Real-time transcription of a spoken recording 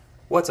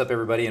What's up,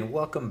 everybody, and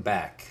welcome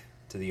back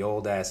to the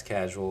Old Ass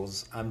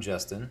Casuals. I'm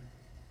Justin.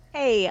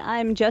 Hey,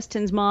 I'm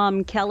Justin's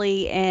mom,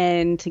 Kelly,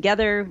 and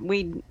together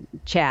we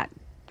chat.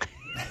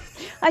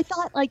 I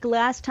thought like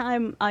last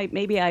time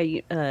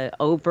I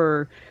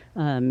over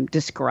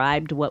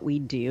described what we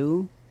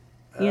do,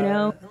 you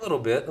know? A little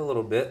bit,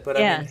 but I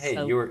mean, Yeah, hey,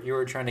 so you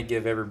were trying to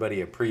give everybody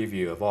a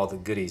preview of all the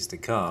goodies to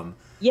come,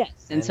 yes.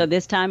 And so and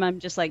this time I'm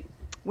just like,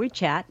 we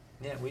chat.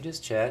 yeah, we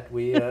just chat,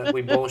 we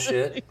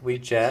bullshit, we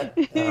chat,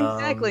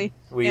 Exactly.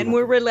 we And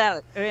we're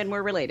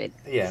related.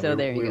 yeah, So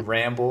there you we go.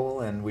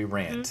 ramble and we Mhm.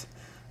 rant,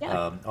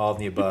 Yeah. all of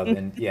the above,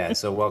 and yeah.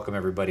 So welcome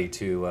everybody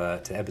to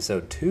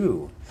episode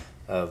 2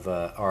 of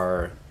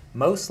our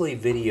mostly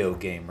video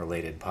game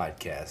related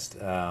podcast.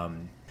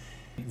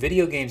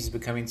 Video games is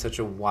becoming such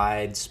a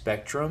wide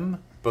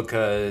spectrum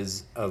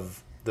because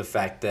of the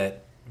fact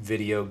that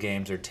video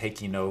games are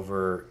taking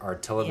over our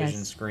television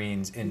Yes.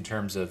 screens in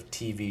terms of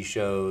TV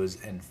shows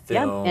and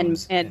Yep. And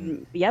films and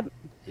and yep.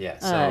 yeah,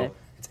 Uh so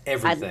it's I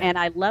everything. and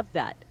I love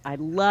that. I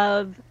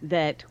love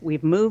that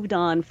we've moved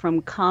on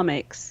from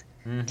comics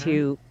Mm-hmm.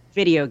 to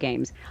video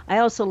games. I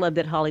also love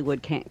that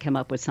Hollywood can't come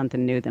up with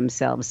something new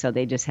themselves, so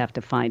they just have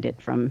to find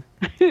it from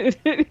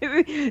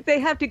they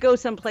have to go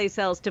someplace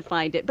else to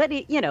find it. But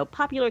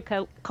popular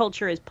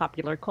culture is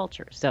popular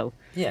culture, so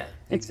Yeah,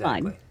 it's fine.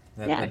 exactly.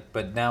 That, Yeah.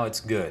 but now it's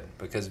good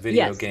because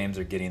video Yes, games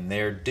are getting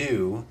their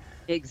due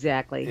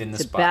exactly. in the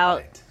It's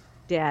about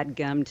spotlight.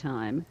 dadgum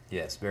time.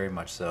 Yes, very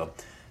much so.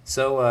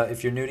 So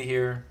if you're new to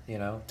here,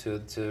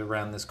 to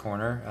around this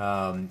corner,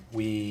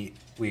 we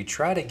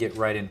try to get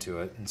right into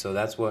it, and so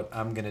that's what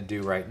I'm gonna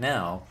do right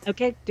now,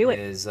 Okay, do it.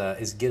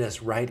 is get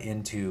us right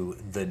into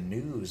the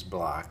news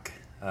block,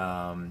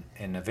 and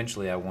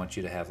eventually I want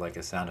you to have like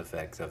a sound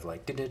effect of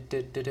like Did it,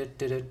 did it, did it,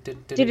 did it, did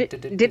yeah. it,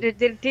 did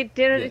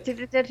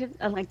it, did it.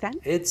 I like that.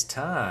 It's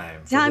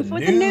time for the Time for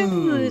the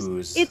news.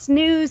 news. It's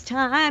news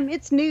time.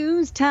 It's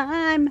news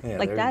time. Yeah,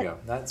 Like there you that. go.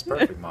 That's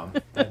perfect, Mom.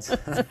 That's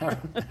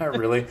I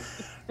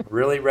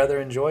really rather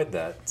enjoyed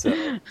that. So,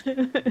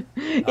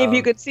 If you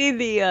um, could see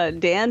the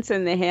dance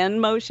and the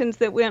hand motions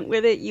that went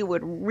with it, you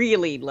would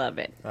really love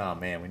it. oh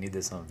man, we need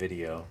this on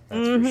video.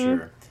 That's for Hmm.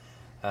 sure.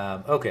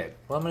 Okay,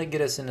 well, I'm going to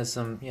get us into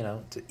some,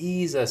 to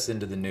ease us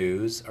into the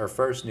news. Our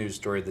first news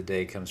story of the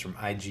day comes from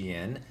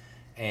IGN,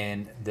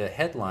 and the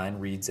headline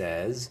reads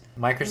as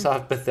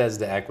Microsoft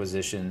Bethesda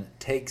acquisition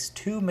takes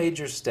two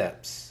major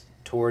steps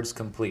towards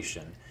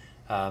completion.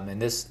 And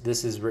this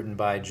is written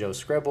by Joe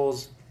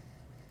Screbbles.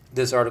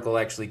 This article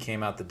actually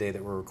came out the day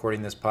that we're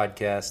recording this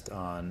podcast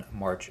on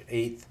March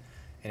 8th,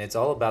 and it's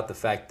all about the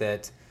fact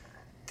that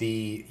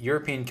the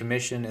European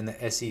Commission and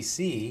the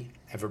SEC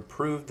have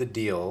approved the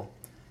deal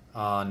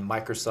on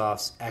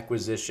Microsoft's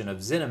acquisition of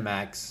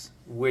ZeniMax,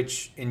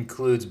 which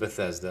includes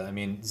Bethesda. I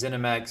mean,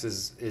 ZeniMax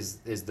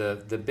is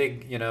the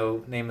big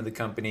name of the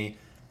company.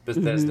 Hmm.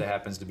 Bethesda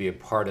happens to be a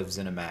part of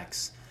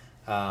ZeniMax.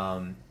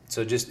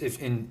 So just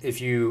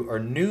if you are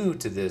new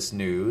to this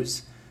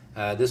news,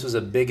 this was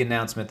a big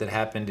announcement that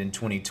happened in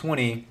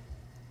 2020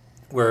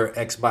 where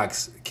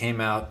Xbox came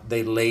out,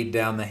 they laid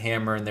down the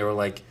hammer and they were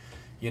like,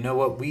 you know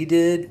what we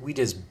did? We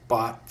just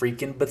bought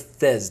freaking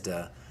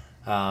Bethesda.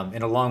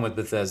 And along with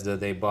Bethesda,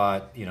 they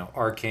bought,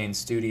 Arcane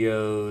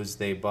Studios.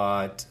 They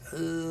bought.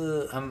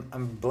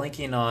 I'm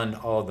blanking on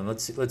all of them.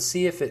 Let's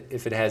see if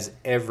it has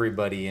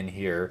everybody in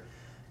here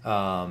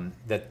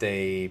that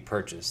they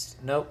purchased.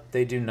 Nope,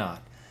 they do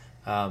not.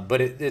 But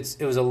it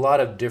was a lot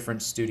of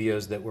different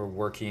studios that were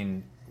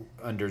working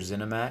under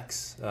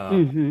ZeniMax.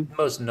 Hmm.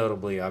 Most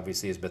notably,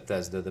 obviously, is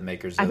Bethesda, the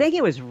makers I of. think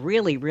it was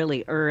really,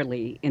 really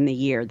early in the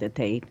year that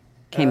they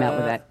came out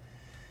with Uh, that.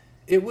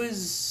 it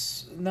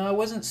was no, it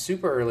wasn't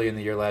super early in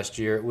the year last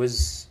year. It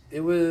was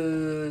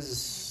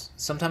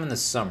sometime in the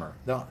summer.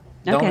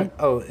 Okay.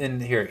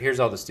 And here's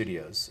all the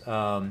studios.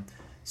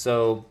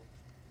 So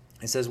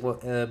it says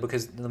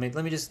because let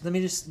me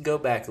just go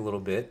back a little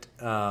bit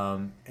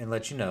and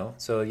let you know.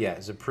 So yeah,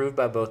 it's approved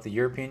by both the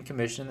European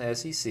Commission and the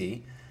SEC.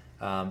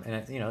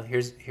 And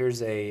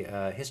here's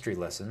a history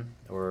lesson,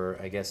 or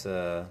I guess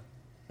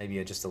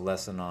maybe just a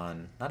lesson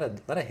on not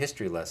a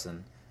history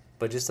lesson,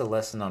 but just a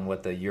lesson on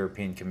what the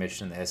European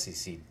Commission and the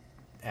SEC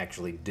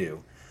actually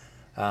do.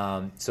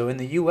 So in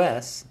the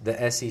U.S.,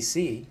 the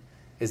SEC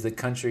is the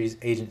country's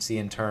agency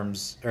in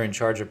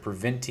charge of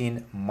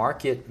preventing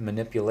market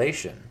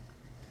manipulation.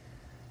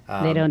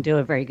 They don't do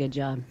a very good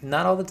job.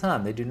 Not all the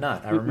time. They do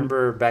not. I Mm-mm.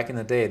 remember back in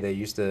the day, they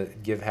used to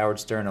give Howard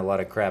Stern a lot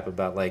of crap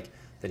about like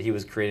that he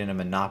was creating a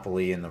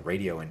monopoly in the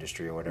radio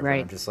industry or whatever. And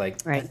I'm Right. just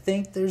like, I Right.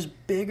 think there's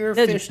bigger It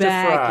was fish to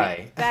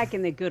fry. back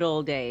in the good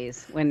old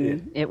days Yeah.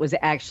 when it was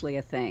actually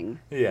a thing.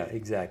 Yeah,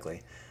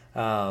 exactly.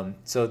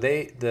 So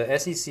the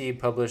SEC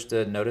published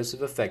a notice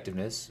of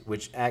effectiveness,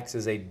 which acts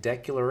as a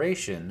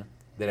declaration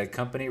that a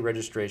company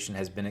registration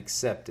has been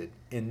accepted.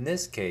 In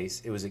this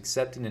case, it was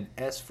accepting an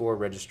S4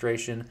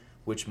 registration,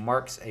 which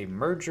marks a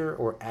merger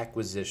or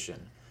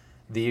acquisition.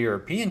 The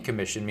European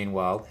Commission,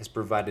 meanwhile, has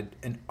provided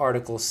an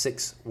Article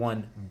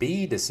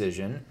 6.1b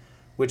decision,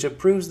 which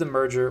approves the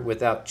merger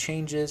without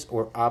changes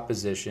or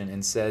opposition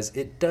and says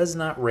it does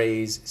not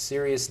raise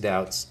serious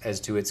doubts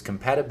as to its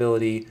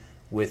compatibility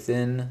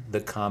within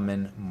the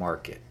common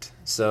market.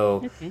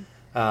 So, Okay.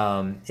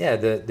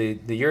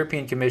 the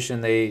European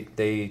Commission,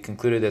 they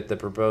concluded that the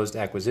proposed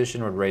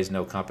acquisition would raise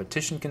no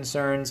competition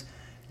concerns,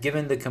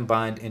 given the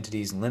combined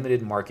entity's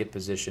limited market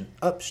position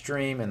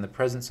upstream and the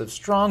presence of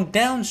strong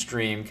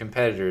downstream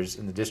competitors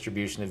in the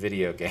distribution of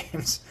video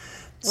games.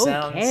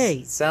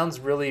 Okay. Sounds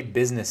really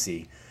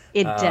businessy.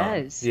 It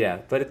does. Yeah,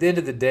 but at the end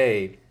of the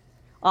day,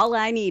 All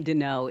I need to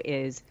know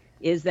is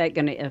that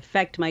going to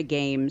affect my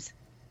games?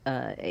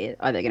 Are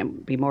they going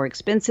to be more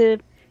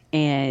expensive?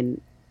 And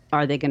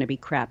are they going to be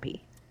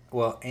crappy?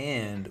 well,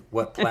 and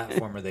what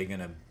platform are they going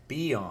to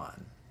be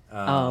on?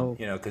 Oh,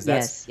 Because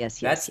yes, yes,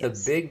 that's yes, the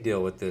yes. big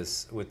deal with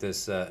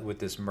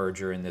this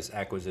merger and this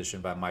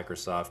acquisition by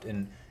Microsoft,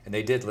 and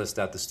they did list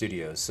out the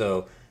studios.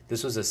 So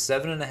this was a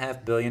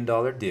 $7.5 billion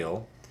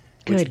deal,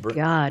 which Good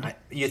God.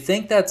 you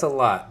think that's a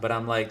lot, but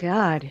I'm like,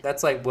 God.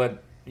 that's like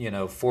what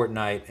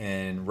Fortnite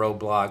and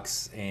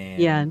Roblox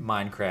Yeah, and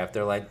Minecraft.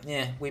 They're like,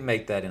 yeah, we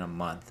make that in a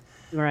month.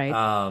 right.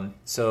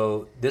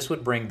 So this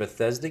would bring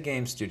Bethesda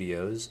Game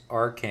Studios,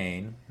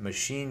 Arcane,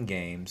 Machine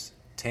Games,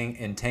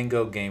 and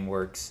Tango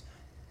GameWorks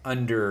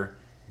under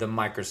the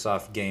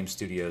Microsoft Game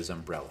Studios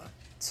umbrella.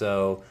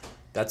 So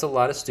that's a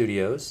lot of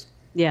studios,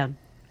 Yeah.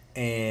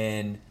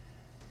 and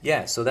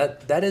yeah, so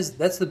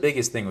that's the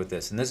biggest thing with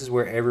this, and this is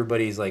where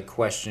everybody's like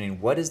questioning,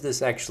 what does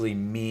this actually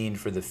mean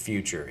for the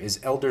future?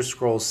 Is Elder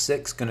Scrolls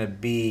 6 going to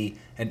be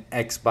an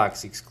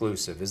Xbox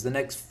exclusive? Is the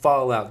next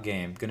Fallout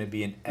game going to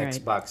be an Right.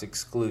 Xbox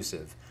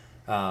exclusive?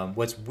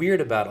 What's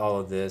weird about all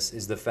of this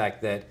is the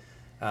fact that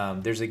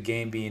there's a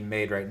game being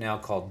made right now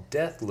called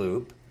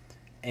Deathloop,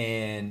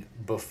 and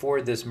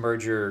before this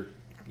merger,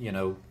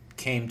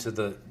 came to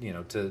the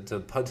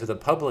to the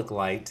public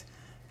light,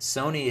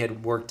 Sony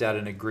had worked out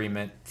an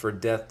agreement for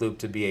Deathloop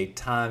to be a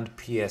timed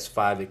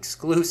PS5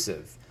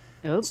 exclusive.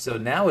 Oh, So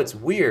now it's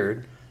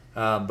weird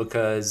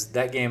because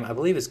that game, I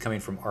believe, is coming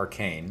from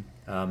Arcane.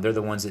 They're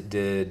the ones that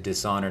did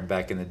Dishonored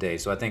back in the day.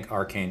 So I think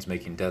Arcane's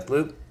making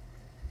Deathloop.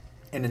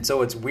 And then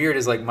so it's weird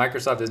is like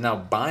Microsoft is now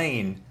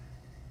buying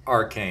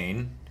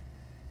Arcane,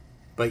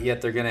 but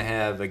yet they're going to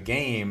have a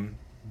game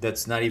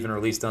that's not even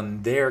released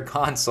on their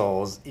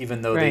consoles,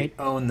 even though right.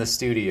 they own the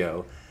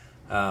studio.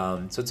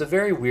 So it's a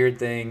very weird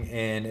thing,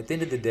 and at the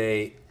end of the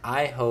day,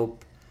 I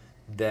hope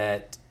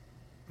that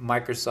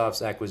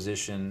Microsoft's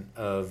acquisition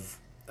of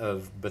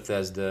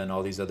Bethesda and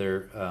all these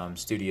other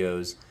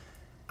studios,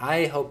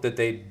 I hope that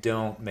they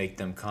don't make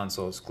them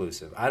console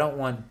exclusive. I don't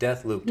want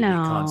Deathloop to be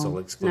console No,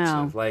 exclusive.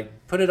 no. Like,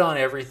 put it on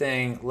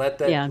everything.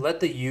 Yeah. Let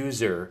the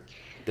user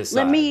Let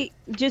decide. me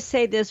just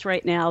say this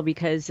right now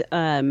because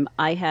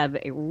I have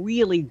a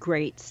really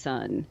great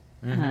son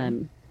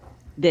um,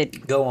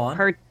 that Go on.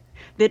 per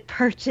that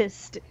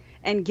purchased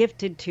and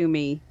gifted to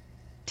me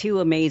two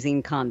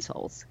amazing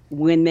consoles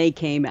when they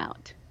came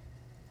out.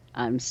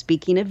 I'm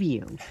speaking of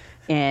you.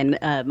 And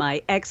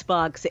my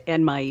Xbox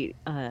and my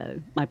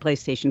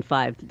PlayStation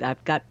 5.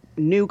 I've got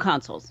new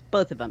consoles,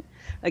 both of them.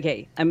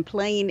 Okay, I'm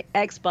playing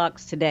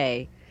Xbox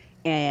today,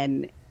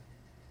 and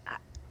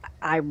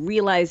I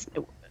realized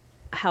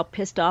how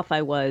pissed off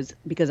I was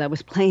because I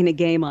was playing a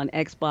game on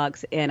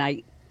Xbox and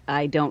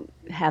I don't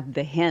have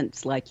the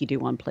hints like you do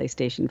on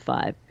PlayStation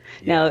 5.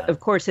 Now, Yeah. of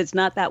course, it's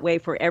not that way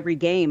for every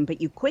game,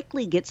 but you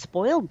quickly get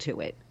spoiled to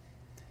it.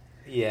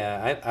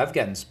 Yeah, I've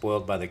gotten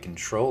spoiled by the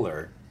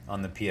controller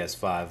on the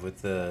PS5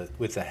 with the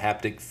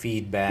haptic Yeah.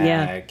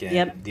 feedback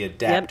Yep. and the Yep.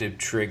 adaptive So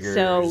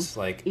triggers.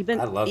 Like, even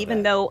I love even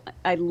that. though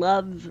I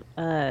love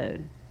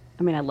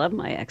I love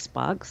my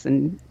Xbox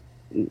and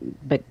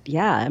but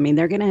yeah, I mean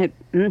they're gonna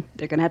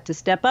have to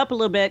step up a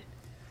little bit.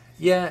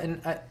 Yeah,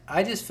 and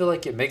I just feel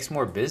like it makes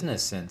more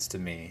business sense to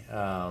me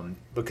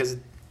because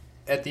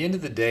at the end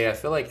of the day, I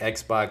feel like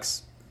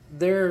Xbox,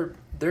 their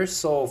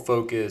sole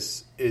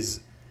focus is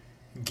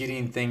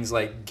getting things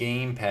like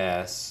Game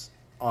Pass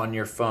on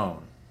your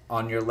phone,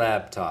 on your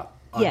laptop,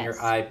 on your Yes,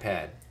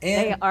 iPad,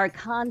 they and are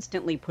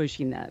constantly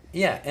pushing that.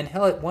 yeah, and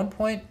hell, at one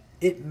point,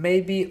 it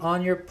may be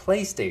on your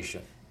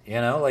PlayStation.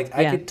 Like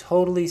I Yeah, could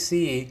totally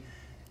see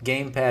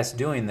Game Pass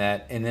doing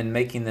that and then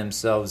making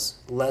themselves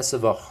less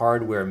of a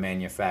hardware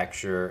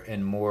manufacturer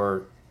and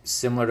more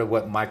similar to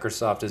what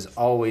Microsoft has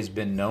always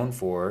been known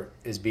for,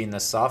 is being the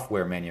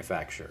software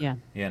manufacturer.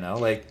 yeah.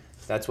 Like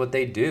that's what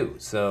they do.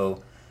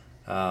 So,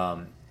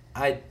 yeah,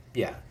 I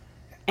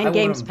And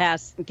want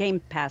them. Game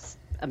Pass,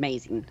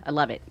 amazing. I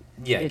love it.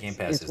 Yeah, Game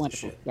Pass It's is the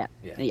wonderful. shit. Yeah,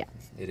 Yeah, yeah,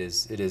 it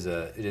is. It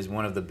is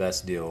one of the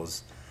best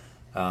deals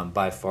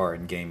by far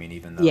in gaming.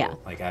 Even yeah. though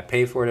like I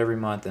pay for it every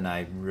month and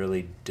I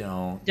really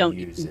don't Don't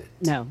use it.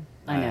 no,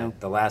 I know.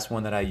 The last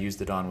one that I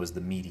used it on was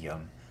the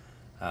Medium,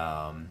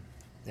 um,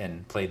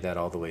 and played that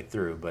all the way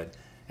through.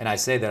 And I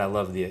say that I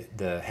love the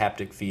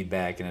haptic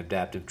feedback and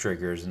adaptive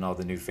triggers and all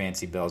the new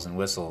fancy bells and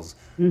whistles.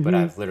 But Hmm.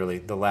 I've literally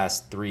the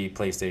last three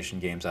PlayStation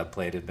games I've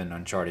played have been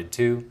Uncharted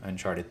 2,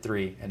 Uncharted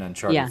 3, and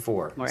Uncharted Yeah,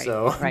 4. right,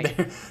 So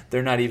right.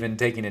 they're not even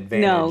taking No,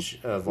 advantage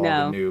of all the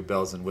no. new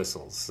bells and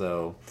whistles.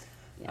 So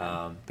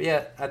Yeah. But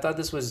yeah, I thought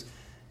this was,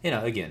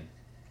 again,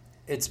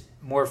 it's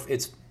more.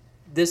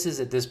 This is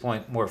at this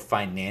point more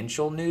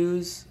financial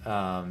news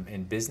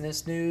and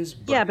business news,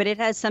 Yeah, but but it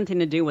has something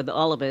to do with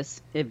all of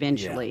us yeah,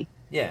 eventually.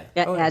 yeah,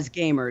 oh yeah. As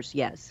gamers,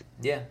 yes.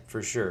 Yeah,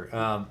 for sure.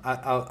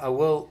 I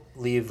will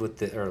leave with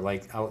the or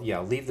like I'll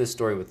leave this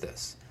story with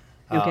this.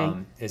 Okay.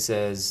 It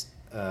says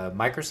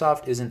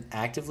Microsoft isn't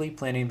actively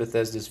planning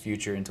Bethesda's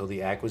future until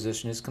the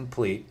acquisition is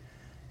complete,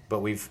 but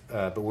we've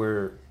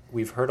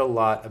heard a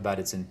lot about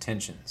its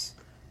intentions.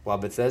 While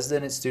Bethesda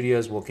and its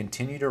studios will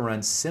continue to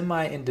run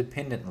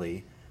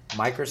semi-independently,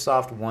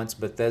 Microsoft wants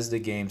Bethesda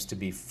games to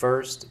be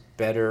first,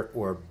 better,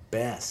 or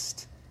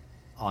best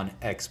on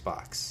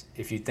Xbox.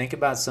 If you think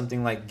about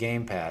something like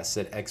Game Pass,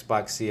 said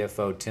Xbox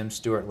CFO Tim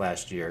Stewart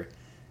last year,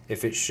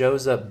 if it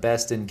shows up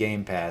best in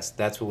Game Pass,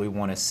 that's what we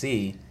want to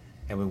see,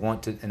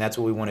 and that's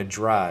what we want to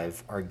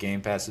drive our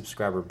Game Pass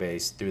subscriber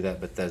base through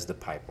that Bethesda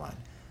pipeline.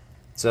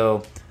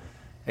 So,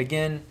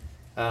 again,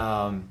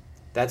 the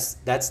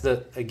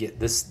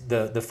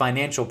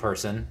financial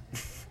person,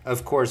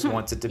 of course,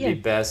 wants it to be Yeah,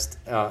 best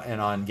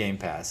and on Game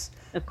Pass.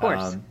 of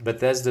course.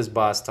 Bethesda's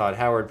boss Todd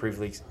Howard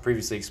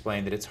previously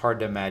explained that it's hard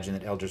to imagine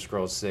that Elder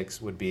Scrolls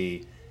 6 would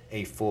be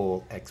a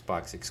full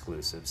Xbox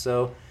exclusive.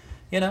 So,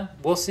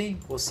 we'll see.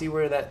 We'll see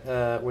where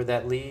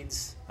that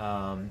leads.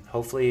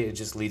 Hopefully, it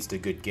just leads to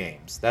good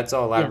games. That's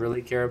all I Yeah.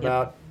 really care Yep.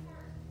 about.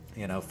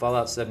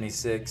 Fallout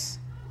 76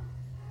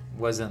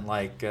 wasn't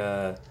like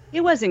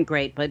It wasn't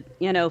great, but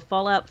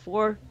Fallout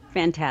 4,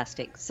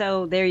 fantastic.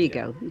 So there you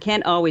go. You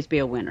can't always be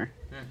a winner.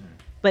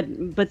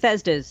 But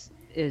Bethesda's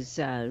is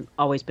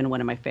always been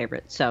one of my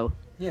favorites. So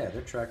yeah,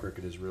 their track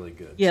record is really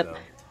good. Yep.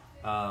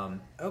 So,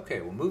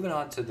 okay, well, moving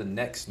on to the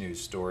next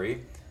news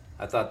story.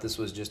 I thought this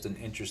was just an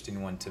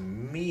interesting one to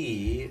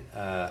me.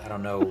 I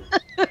don't know.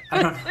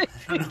 I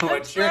don't know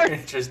what your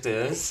interest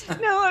is.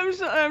 no,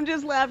 I'm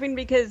just laughing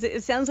because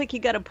it sounds like you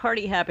got a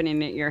party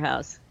happening at your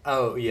house.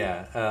 Oh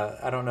yeah,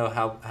 I don't know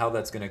how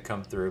that's going to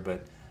come through,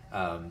 but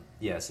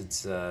yes,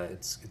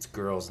 it's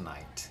girls'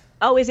 night.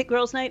 Oh, is it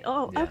girls' night?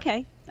 Oh, Yeah.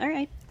 okay, all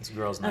right. It's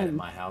girls' night at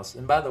my house.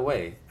 And by the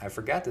way, I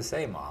forgot to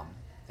say, Mom,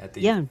 at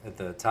Yeah.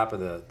 the top of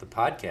the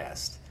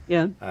podcast,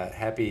 Yeah.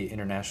 Happy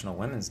International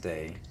Women's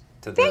Day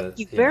to Thank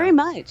you very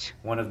much.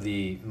 one of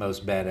the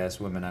most badass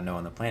women I know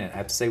on the planet. I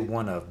have to say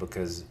one of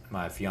because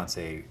my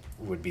fiance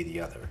would be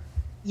the other.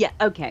 Yeah.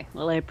 Okay.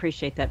 Well, I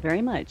appreciate that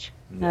very much.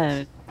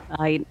 Yes.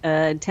 I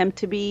attempt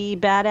to be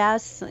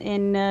badass,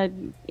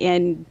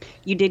 and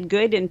you did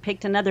good and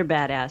picked another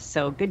badass.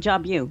 So good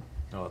job, you.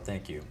 Oh,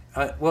 thank you.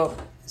 Well,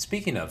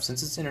 speaking of,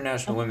 since it's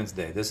International Women's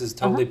Day, this is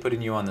Uh-huh. totally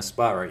putting you on the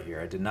spot right here.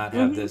 I did not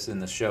have this in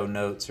the show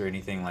notes or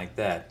anything like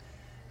that.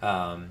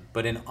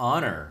 But in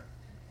honor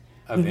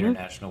of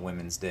International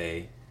Women's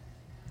Day,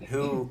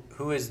 who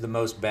is the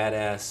most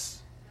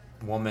badass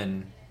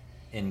woman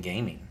in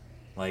gaming?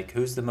 Like,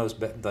 who's the most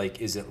like?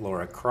 Is it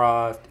Laura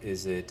Croft?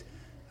 Is it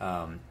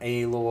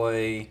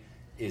Aloy?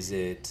 Is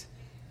it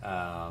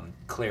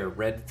Claire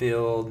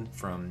Redfield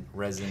from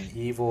Resident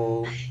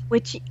Evil?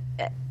 Which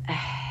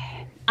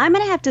I'm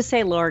gonna have to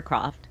say Laura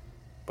Croft.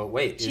 But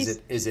wait, She's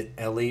is it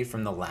Ellie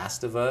from The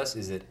Last of Us?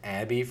 Is it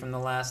Abby from The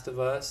Last of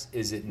Us?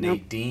 Is it Nope.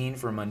 Nadine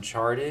from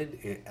Uncharted?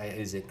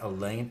 Is it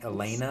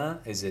Elena?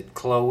 Is it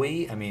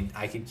Chloe? I mean,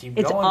 I could keep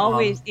It's going.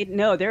 always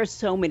no. There are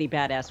so many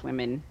badass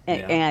women, Yeah.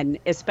 and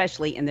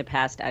especially in the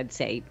past, I'd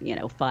say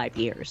 5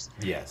 years.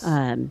 Yes.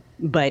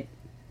 But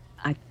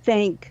I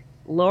think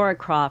Laura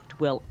Croft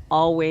will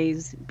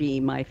always be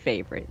my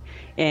favorite.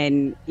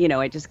 And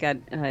I just got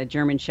a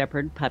German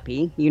Shepherd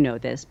puppy. You know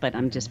this, but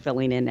I'm just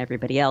filling in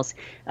everybody else.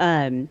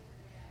 I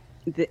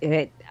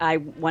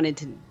wanted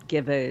to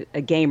give a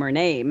gamer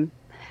name,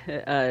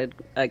 a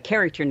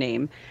character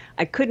name.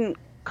 I couldn't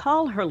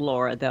call her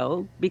Laura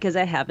though because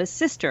I have a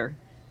sister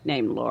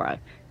named Laura.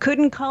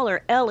 Couldn't call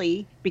her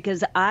Ellie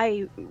because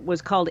I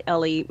was called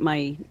Ellie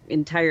my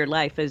entire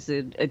life as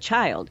a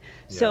child.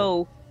 Yeah.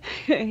 So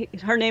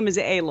her name is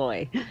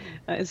Aloy.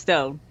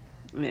 So,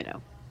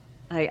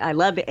 I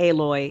love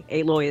Aloy.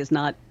 Aloy is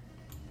not.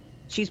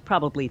 She's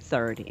probably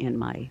third in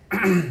my.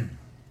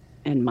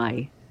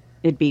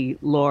 It'd be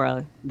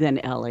Laura, then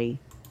Ellie,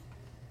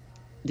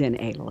 then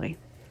Aloy.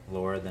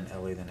 Laura, then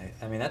Ellie, then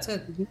I mean,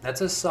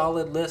 that's a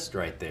solid list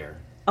right there.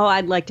 Oh,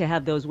 I'd like to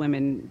have those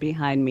women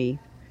behind me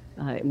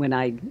when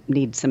I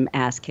need some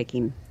ass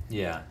kicking.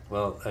 Yeah.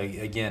 Well,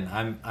 again,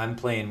 I'm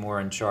playing more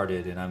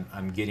Uncharted, and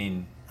I'm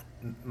getting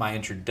my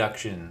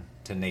introduction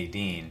to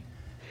Nadine.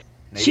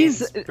 Nadine's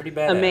She's pretty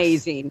badass.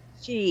 amazing.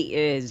 She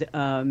is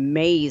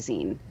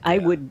amazing. I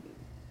Yeah. would,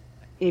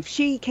 if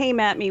she came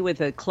at me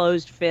with a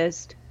closed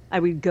fist, I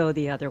would go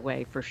the other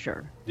way for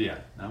sure. Yeah,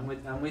 I'm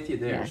with you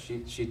there. Yeah.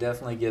 She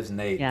definitely gives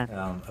Nate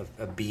Yeah.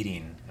 a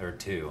beating or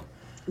two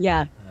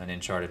Yeah, in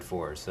Uncharted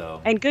 4.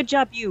 So and good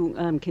job you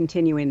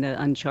continuing the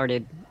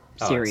Uncharted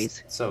oh,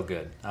 series. it's so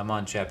good. I'm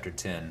on chapter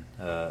 10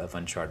 of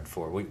Uncharted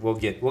 4. We'll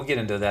get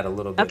into that a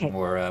little bit Okay.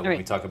 more All when right.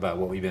 we talk about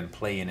what we've been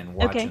playing and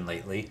watching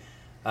lately.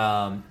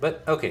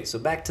 But okay, so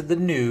back to the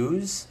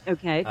news.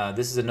 Okay.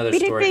 This is another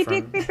story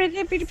from.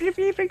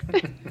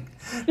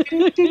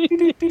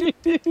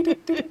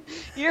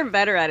 You're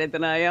better at it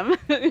than I am.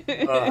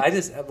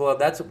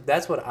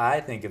 That's what I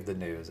think of the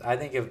news. I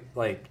think of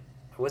like,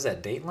 was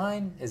that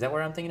Dateline? Is that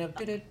where I'm thinking of?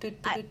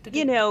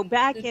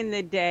 Back in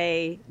the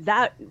day,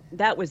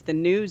 that was the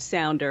news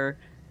sounder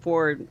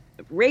for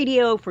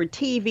radio, for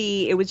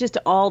TV. It was just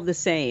all the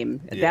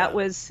same. Yeah.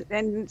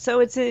 And so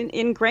it's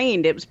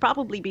ingrained. It was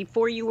probably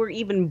before you were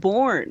even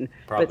born,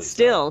 Probably but so.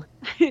 still,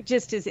 it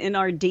just is in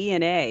our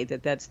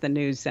DNA that's the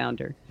news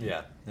sounder.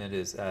 Yeah, it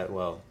is.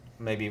 Well,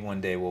 maybe one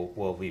day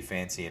we'll be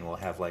fancy and we'll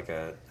have like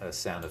a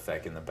sound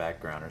effect in the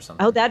background or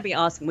something. Oh, that'd be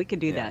awesome. We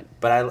could do that.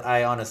 But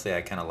I honestly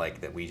I kind of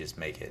like that we just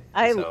make it.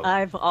 So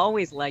I've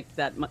always liked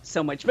that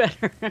so much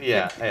better.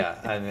 yeah.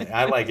 I mean,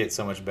 I like it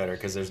so much better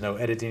because there's no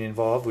editing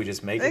involved. We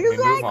just make it. And we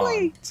move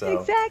on. So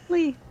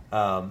Exactly.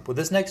 well,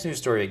 this next news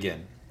story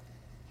again.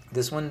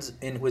 This was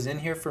in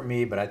here for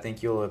me, but I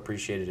think you'll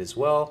appreciate it as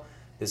well.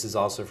 This is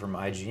also from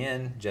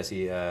IGN.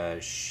 Jesse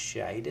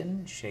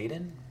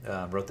Shaden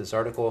wrote this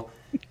article.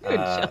 Good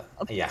job.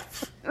 Yeah.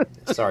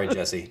 Sorry,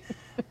 Jesse.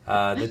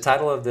 The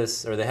title of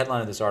this, or the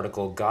headline of this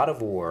article, God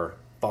of War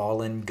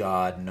Fallen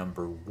God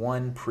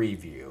 #1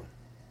 preview.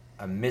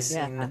 A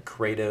missing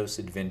Kratos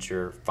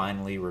adventure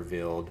finally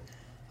revealed.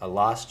 A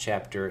lost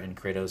chapter in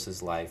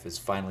Kratos' life is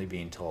finally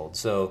being told.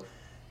 So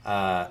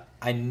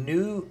I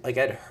knew, like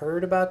I'd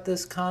heard about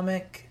this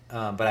comic,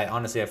 but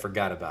I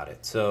forgot about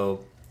it.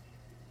 So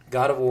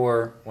God of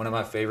War, one of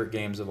my favorite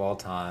games of all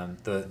time,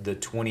 the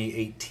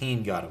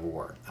 2018 God of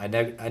War. I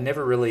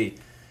never really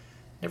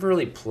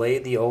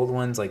played the old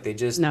ones. Like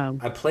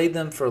I played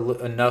them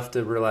for enough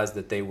to realize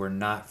that they were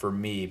not for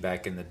me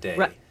back in the day.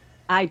 Right.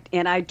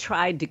 I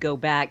tried to go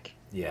back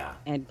Yeah.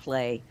 and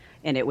play,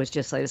 and it was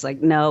just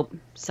like, nope,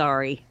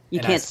 sorry. You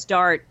can't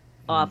start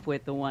off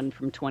with the one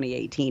from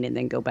 2018 and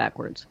then go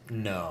backwards.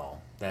 No,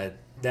 that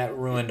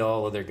ruined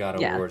all other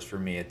God of Wars for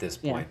me at this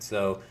point. Yeah.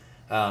 So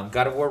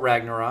God of War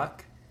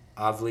Ragnarok,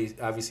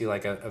 obviously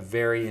like a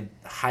very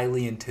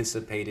highly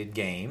anticipated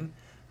game.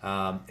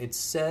 It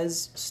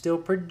says still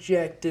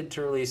projected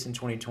to release in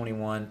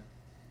 2021.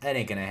 That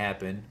ain't gonna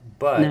happen,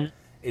 but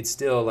it's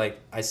still like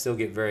I still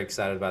get very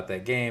excited about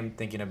that game.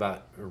 Thinking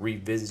about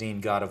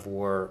revisiting God of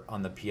War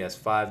on the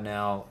PS5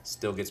 now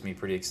still gets me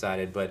pretty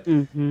excited. But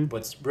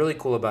what's really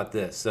cool about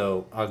this,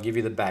 so I'll give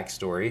you the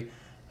backstory.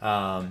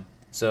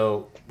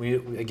 So we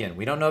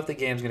don't know if the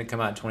game's going to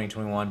come out in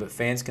 2021, but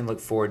fans can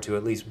look forward to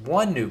at least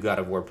one new God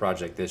of War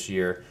project this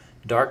year.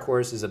 Dark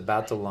Horse is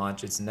about to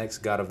launch its next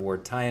God of War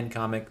tie-in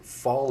comic,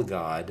 Fall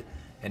God,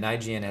 and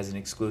IGN has an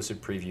exclusive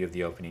preview of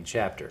the opening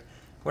chapter.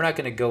 We're not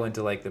going to go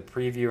into like the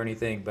preview or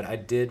anything, but I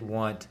did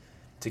want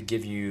to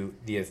give you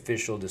the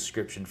official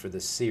description for the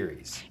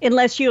series.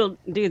 Unless you'll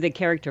do the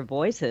character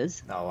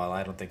voices. Oh, well,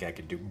 I don't think I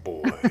could do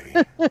boy.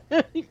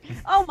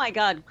 Oh my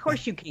God, of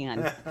course you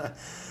can.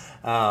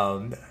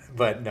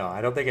 But no,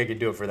 I don't think I could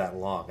do it for that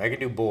long. I can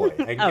do boy.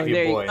 I can give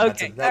you boy.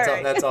 Okay.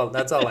 That's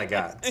all I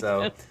got.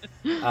 So,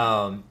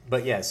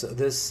 but yeah. So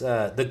this,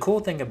 the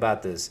cool thing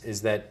about this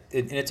is that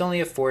and it's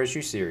only a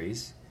 4-issue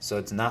series, so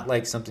it's not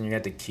like something you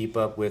have to keep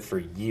up with for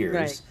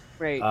years.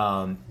 Right.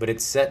 But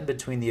it's set in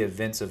between the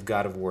events of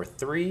God of War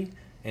 3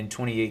 and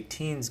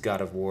 2018's God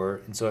of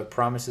War, and so it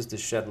promises to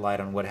shed light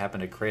on what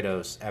happened to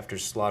Kratos after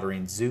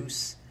slaughtering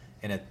Zeus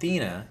and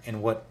Athena,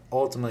 and what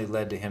ultimately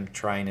led to him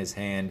trying his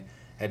hand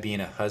at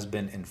being a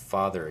husband and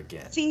father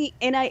again. See,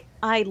 and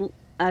I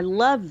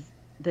love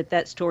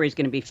that story is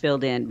going to be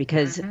filled in,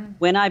 because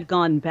when I've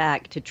gone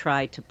back to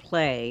try to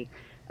play,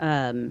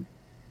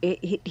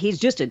 he's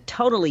just a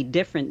totally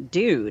different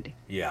dude.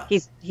 Yeah.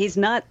 He's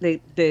not the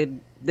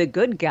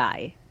good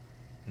guy.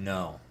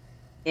 No.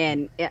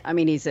 And I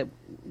mean, he's a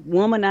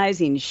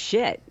womanizing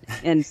shit.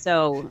 And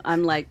so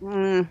I'm like,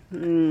 no.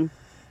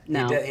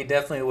 He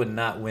definitely would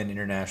not win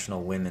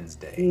International Women's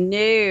Day.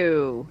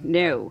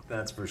 No.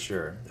 That's for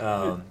sure.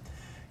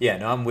 Yeah,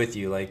 no, I'm with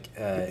you. Like,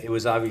 it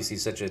was obviously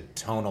such a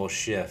tonal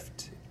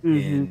shift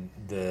in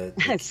the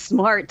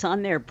smart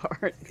on their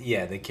part.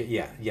 Yeah,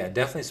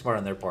 definitely smart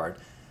on their part.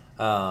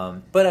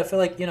 But I feel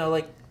like,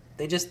 like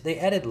they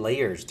added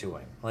layers to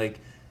him. Like,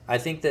 I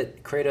think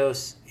that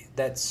Kratos,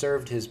 that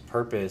served his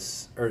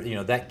purpose, or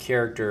that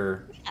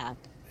character. Yeah.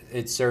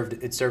 It served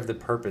the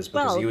purpose,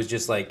 because he was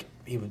just like,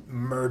 he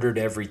murdered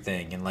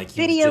everything, and like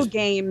he video was just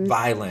games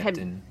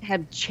violent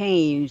have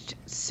changed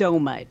so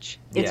much.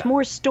 It's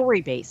more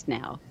story based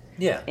now.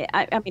 Yeah.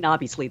 I mean,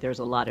 obviously there's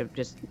a lot of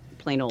just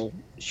plain old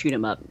shoot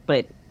 'em up,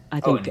 but I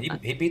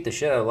think he beat the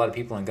shit out of a lot of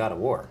people in God of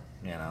War.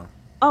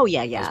 Oh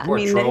yeah. Those poor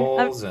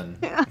trolls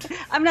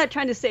I'm not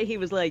trying to say he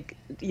was like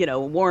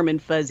warm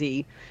and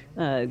fuzzy.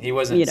 He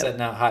wasn't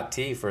setting out hot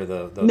tea for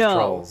those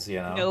trolls.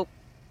 Nope.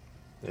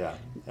 Yeah.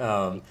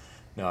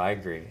 No, I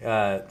agree.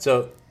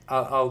 So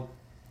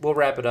we'll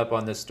wrap it up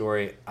on this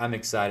story. I'm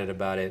excited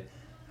about it.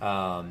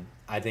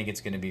 I think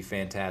it's going to be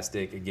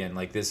fantastic. Again,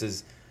 like this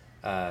is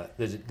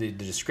the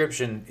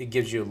description. It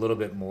gives you a little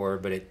bit more,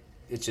 but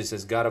it just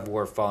says, God of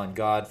War, fallen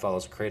god,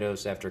 follows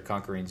Kratos after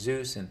conquering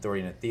Zeus and Thor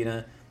and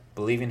Athena.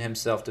 Believing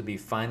himself to be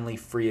finally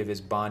free of his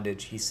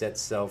bondage, he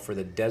sets sail for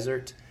the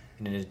desert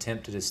in an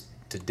attempt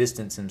to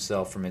distance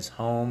himself from his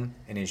home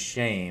and his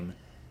shame,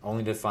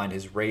 only to find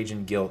his rage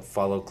and guilt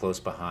follow close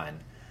behind.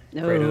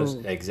 No.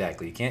 Kratos,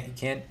 exactly. You can't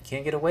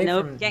get away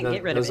from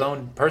those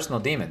own personal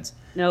demons.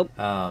 Nope.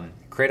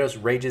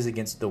 Kratos rages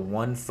against the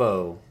one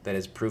foe that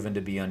has proven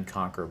to be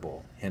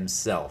unconquerable,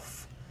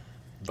 himself.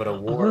 But a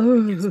war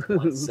against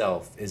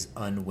oneself is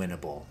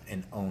unwinnable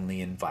and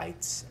only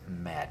invites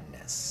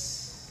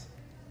madness.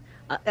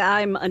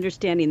 I'm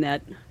understanding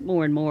that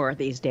more and more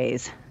these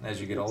days.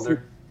 As you get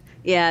older?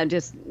 Yeah,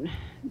 just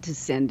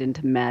descend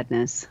into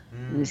madness.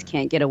 I just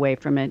can't get away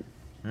from it.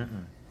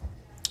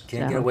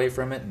 Can't get away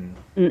from it. And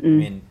I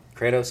mean,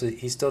 Kratos,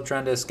 he's still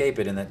trying to escape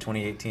it in that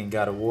 2018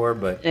 God of War,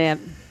 but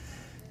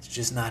it's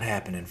just not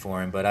happening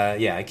for him. But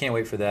I can't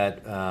wait for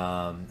that.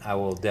 I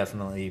will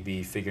definitely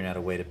be figuring out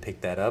a way to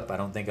pick that up. I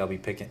don't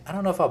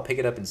know if I'll pick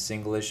it up in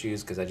single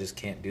issues because I just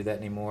can't do that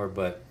anymore.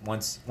 But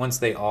once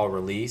they all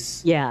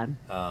release,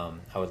 I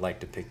would like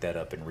to pick that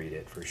up and read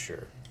it for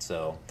sure.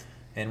 So,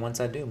 and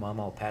once I do, Mom,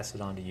 I'll pass it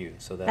on to you.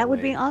 So that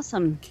would be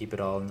awesome. Keep it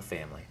all in the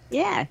family.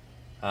 Yeah.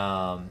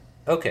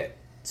 Okay.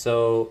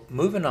 So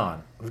moving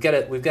on, we've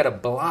got a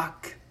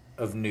block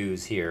of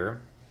news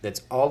here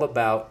that's all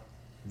about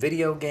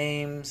video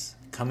games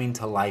coming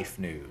to life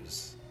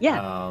news.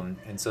 Yeah.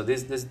 And so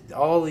this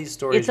all these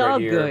stories it's all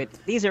here, good.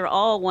 These are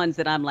all ones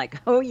that I'm like,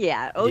 oh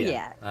yeah.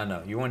 I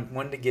know you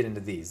wanted to get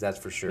into these, that's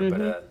for sure.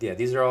 But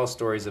these are all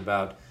stories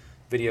about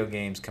video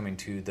games coming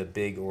to the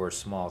big or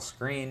small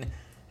screen.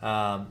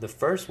 The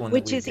first one,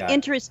 which is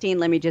interesting.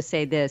 Let me just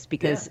say this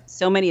because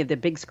so many of the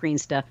big screen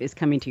stuff is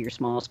coming to your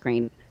small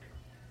screen.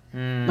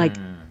 Like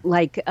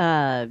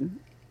the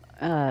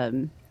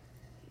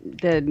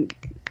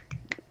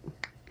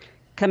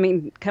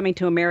coming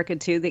to America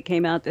 2 that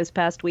came out this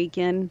past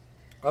weekend.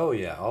 Oh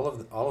yeah, all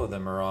of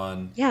them are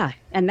on. Yeah,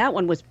 and that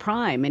one was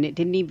Prime, and you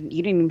didn't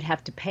even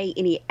have to pay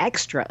any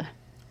extra.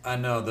 I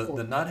know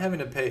the not having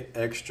to pay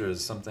extra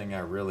is something I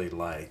really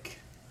like.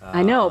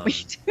 I know, me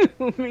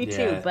too. Me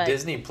too. But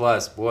Disney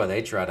Plus, boy,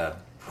 they try to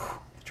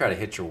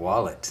hit your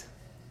wallet.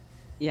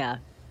 Yeah.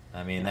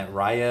 I mean, that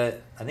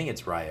Raya, I think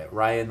it's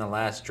Raya and the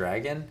Last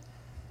Dragon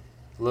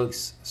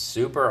looks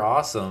super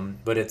awesome,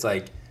 but it's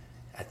like,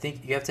 I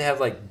think you have to have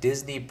like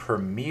Disney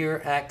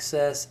Premier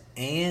access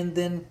and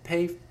then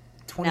pay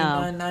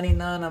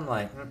 $29.99. I'm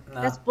like,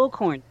 no. That's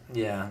bullcorn.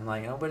 Yeah, I'm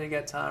like, nobody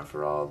got time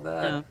for all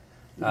that.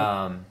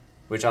 No.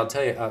 Which I'll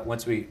tell you,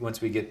 once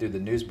we get through the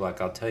news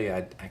block, I'll tell you,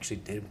 I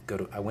actually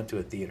I went to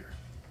a theater.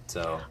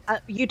 So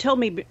you told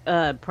me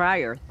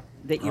prior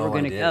that you were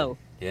going to go.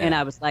 Yeah. And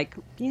I was like,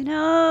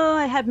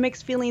 I have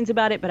mixed feelings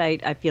about it, but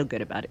I feel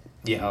good about it.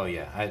 Yeah, oh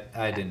yeah.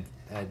 I didn't.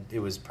 It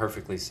was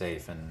perfectly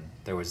safe, and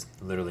there was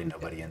literally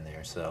nobody in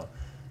there. So,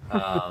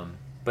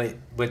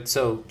 but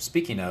so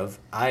speaking of,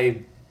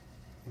 I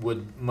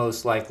would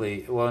most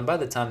likely. Well, and by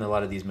the time a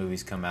lot of these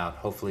movies come out,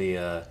 hopefully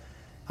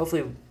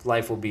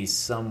life will be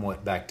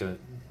somewhat back to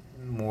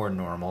more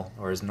normal,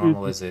 or as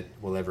normal as it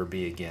will ever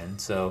be again.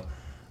 So,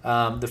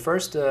 the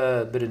first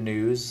bit of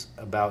news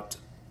about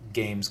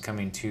games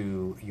coming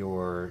to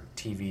your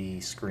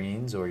TV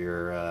screens or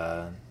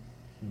your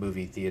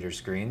movie theater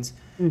screens.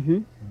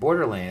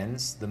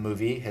 Borderlands, the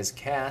movie, has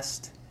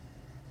cast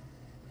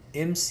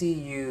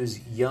MCU's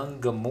young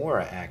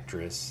Gamora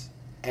actress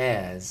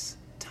as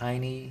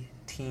Tiny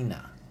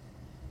Tina.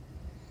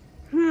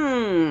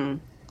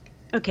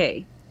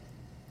 Okay.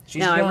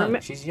 She's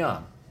young. She's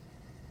young.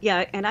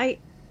 Yeah, and I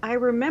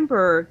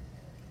remember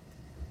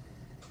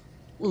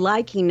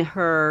liking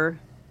her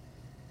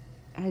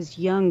as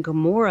young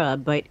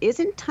Gamora, but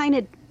isn't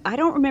Tiny... I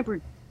don't remember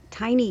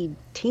Tiny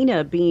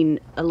Tina being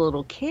a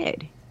little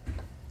kid.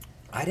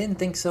 I didn't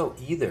think so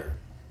either.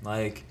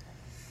 Like,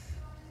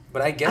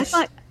 but I guess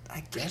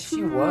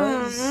she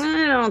was.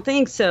 I don't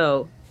think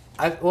so.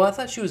 I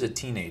thought she was a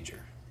teenager.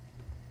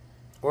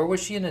 Or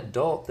was she an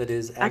adult that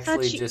is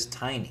actually just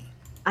tiny?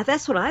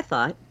 That's what I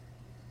thought.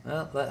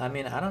 Well, I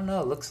mean, I don't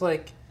know. It looks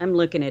like... I'm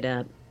looking it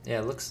up. Yeah,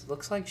 it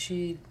looks like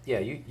she... Yeah,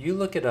 you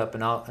look it up,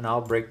 and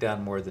I'll break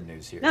down more of the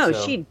news here. No,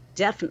 she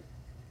definitely...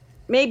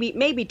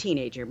 Maybe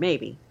teenager,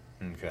 maybe.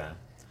 Okay.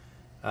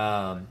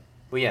 Well,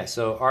 yeah,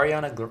 so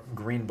Ariana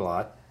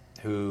Greenblatt,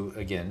 who,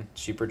 again,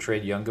 she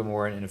portrayed young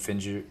Gamora in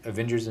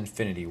Avengers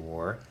Infinity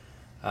War.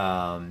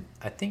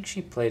 I think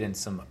she played in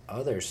some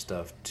other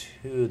stuff,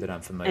 too, that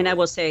I'm familiar with. And I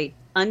will say,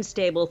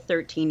 unstable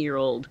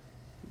 13-year-old.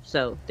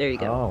 So, there you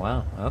go. Oh,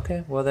 wow.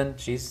 Okay. Well, then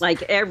she's...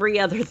 Like every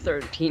other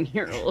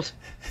 13-year-old.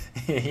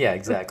 Yeah,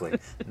 exactly.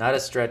 Not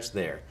a stretch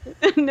there.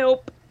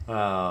 Nope.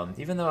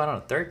 Even though, I don't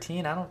know,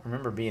 13, I don't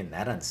remember being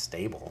that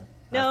unstable.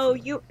 No,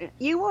 you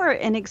are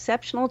an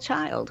exceptional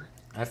child.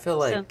 I feel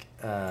like...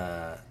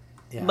 yeah.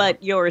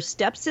 But your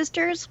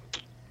stepsisters?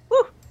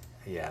 Whew.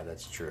 Yeah,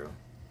 that's true.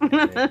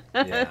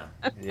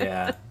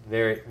 Yeah.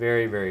 Very,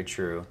 very, very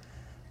true.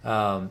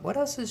 What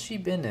else has she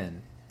been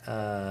in?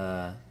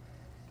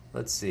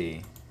 Let's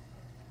see.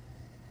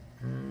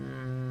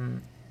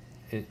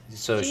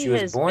 So She she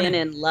was has born been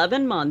in in Love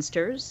and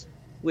Monsters,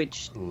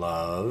 which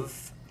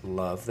love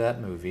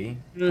that movie.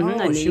 I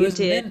Oh, knew you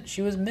did.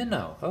 She was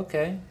Minnow.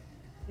 Okay.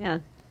 Yeah,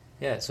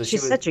 Yeah, so she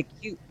she's was such a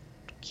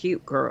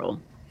cute girl.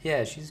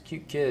 yeah, she's a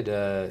cute kid.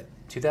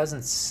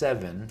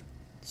 2007.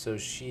 So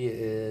she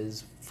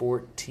is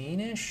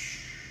 14ish,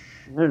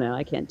 I don't know.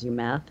 I can't do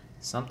math.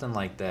 something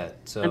like that.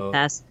 I'm So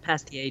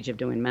past the age of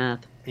doing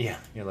math. yeah,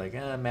 you're like,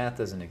 math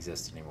doesn't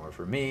exist anymore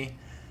for me.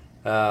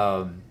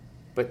 Um,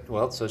 but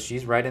well, so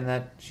she's right in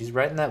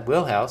that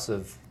wheelhouse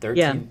of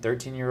Yeah.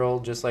 13 year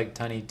old, just like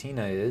Tiny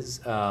Tina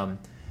is.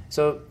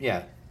 So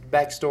yeah,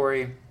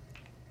 backstory: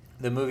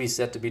 the movie's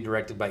set to be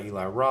directed by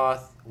Eli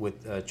Roth,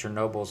 with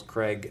Chernobyl's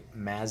Craig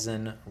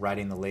Mazin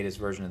writing the latest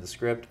version of the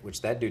script.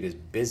 Which that dude is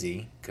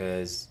busy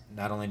because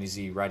not only is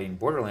he writing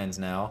Borderlands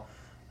now,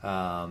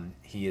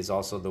 he is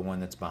also the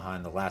one that's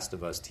behind the Last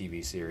of Us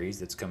TV series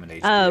that's coming to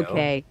HBO.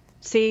 Okay.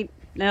 See,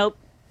 nope.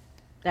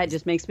 That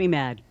just makes me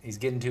mad. He's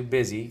getting too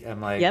busy.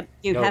 I'm like, Yep.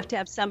 You no, have to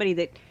have somebody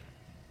that,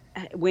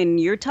 when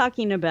you're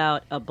talking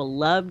about a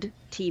beloved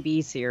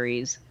TV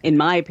series, in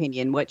my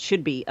opinion, what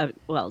should be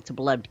well, it's a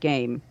beloved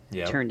game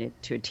yeah, turned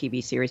into a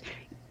TV series.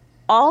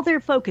 All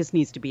their focus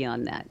needs to be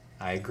on that.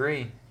 I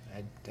agree.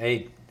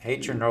 Hey,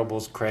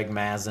 Chernobyl's Craig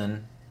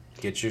Mazin,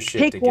 get your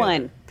shit Pick together.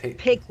 one.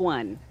 Pick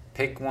one.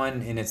 Pick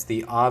one, and it's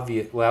the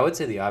obvious. Well, I would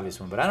say the obvious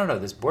one, but I don't know.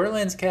 This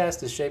Borderlands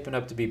cast is shaping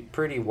up to be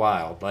pretty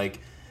wild. Like,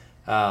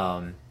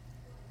 um,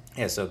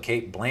 yeah. So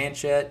Kate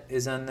Blanchett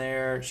is in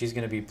there. She's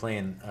going to be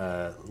playing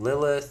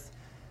Lilith.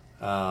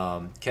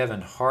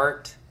 Kevin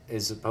Hart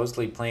is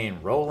supposedly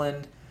playing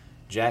Roland.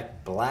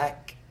 Jack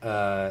Black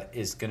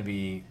is going to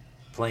be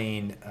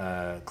playing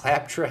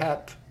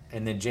Claptrap,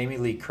 and then Jamie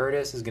Lee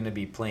Curtis is going to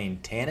be playing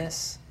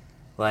Tannis.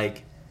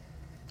 Like,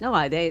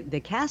 No, the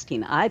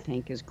casting I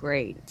think is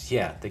great.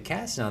 yeah, the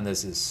casting on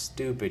this is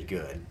stupid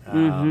good.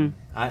 Hmm.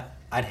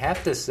 I'd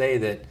have to say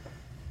that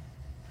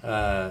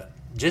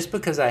just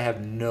because I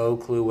have no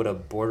clue what a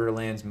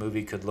Borderlands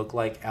movie could look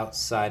like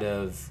outside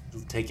of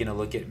taking a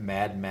look at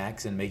Mad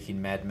Max and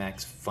making Mad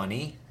Max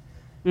funny,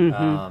 Hmm.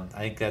 I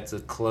think that's the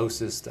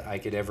closest I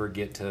could ever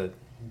get to.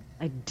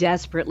 I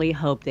desperately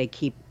hope they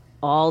keep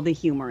all the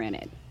humor in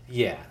it.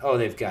 Yeah. Oh,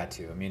 they've got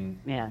to. I mean,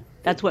 Yeah,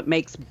 that's what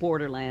makes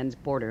Borderlands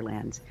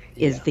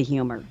is yeah, the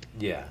humor.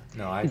 yeah.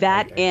 No, I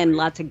That and agree.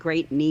 lots of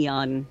great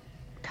neon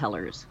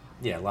colors.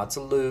 Yeah, lots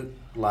of loot,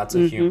 lots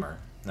of Hmm. humor.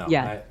 No,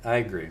 Yeah, I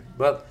agree.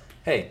 But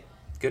hey,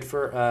 good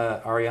for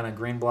Ariana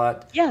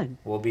Greenblatt. yeah,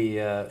 We'll be,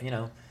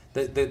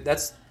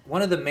 that's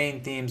one of the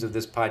main themes of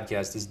this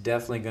podcast is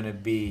definitely going to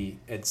be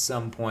at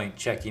some point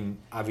checking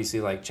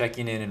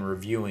in and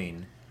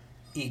reviewing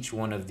each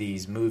one of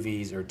these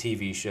movies or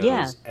TV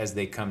yeah. shows as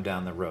they come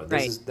down the road.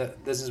 Right.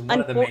 This is one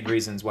of the Unfor- main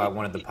reasons why I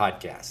wanted the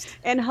podcast.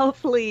 and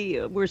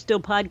hopefully we're still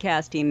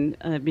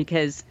podcasting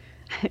because,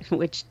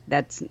 which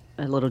that's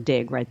a little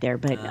dig right there,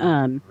 but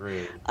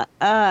Rude.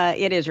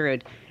 it is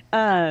rude.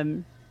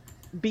 Um,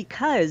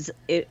 because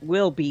it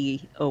will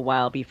be a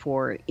while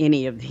before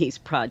any of these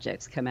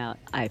projects come out,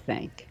 I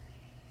think.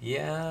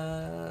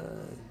 Yeah,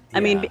 I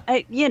mean,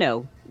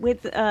 yeah.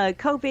 with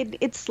COVID,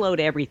 it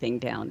slowed everything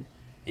down.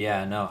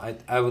 Yeah, no,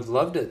 I would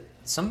love to.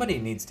 Somebody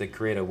needs to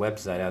create a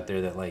website out there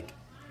that like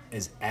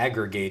is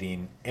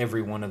aggregating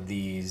every one of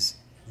these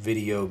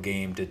video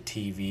game to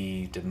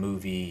TV to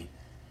movie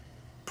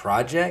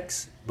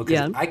projects because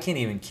Yeah, I can't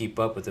even keep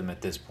up with them at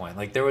this point.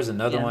 Like there was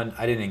another yeah. one,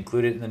 I didn't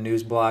include it in the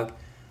news blog,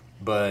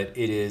 but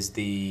it's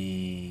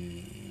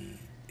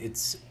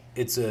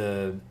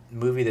a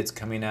movie that's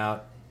coming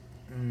out.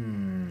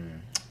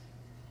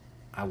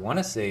 I want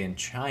to say in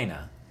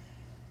China,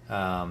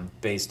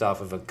 based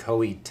off of a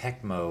Koei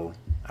Tecmo.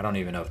 I don't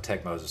even know if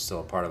Tecmo is still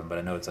a part of them, but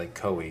I know it's like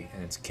Koei,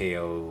 and it's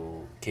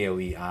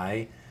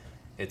Koei.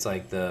 It's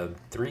like the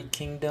Three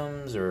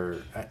Kingdoms,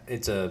 or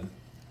it's a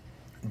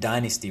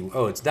Dynasty.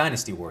 Oh, it's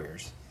Dynasty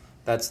Warriors.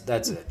 That's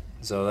it.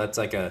 So that's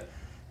like a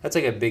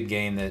big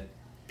game that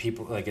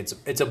people like.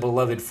 It's a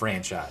beloved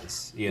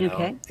franchise. You know,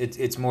 Okay.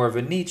 it's more of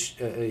a niche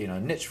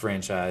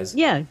franchise,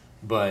 Yeah.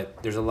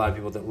 but there's a lot of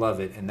people that love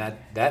it, and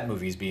that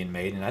movie's being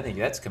made, and I think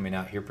that's coming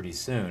out here pretty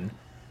soon.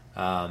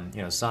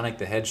 Sonic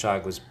the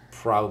Hedgehog was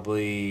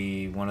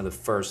probably one of the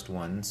first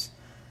ones.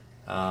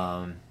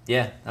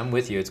 Yeah, I'm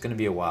with you. It's going to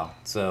be a while.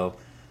 So,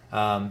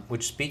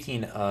 which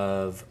speaking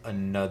of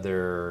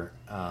another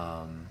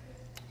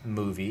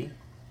movie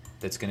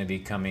that's going to be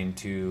coming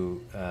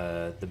to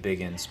the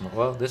big and small.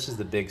 Well, this is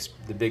the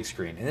big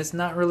screen, and it's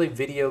not really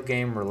video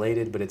game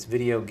related, but it's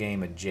video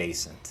game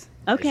adjacent,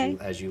 Okay.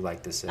 as you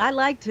like to say. I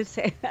like to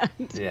say that.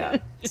 Yeah.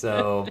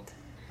 So,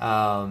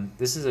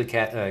 this is a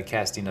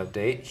casting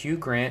update. Hugh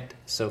Grant,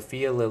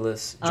 Sophia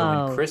Lillis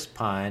joined Oh, Chris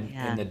Pine in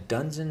yeah. the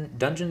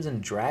Dungeons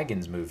and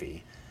Dragons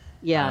movie,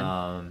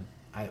 Yeah.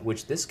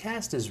 which this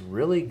cast is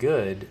really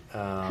good.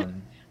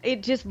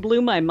 It just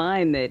blew my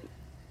mind that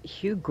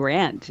Hugh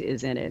Grant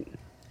is in it.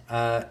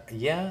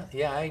 Yeah,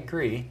 I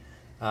agree.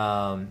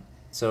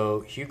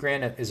 So Hugh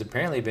Grant has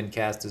apparently been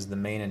cast as the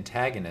main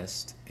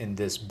antagonist in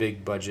this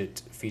big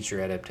budget feature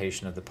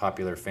adaptation of the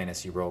popular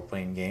fantasy role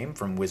playing game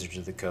from Wizards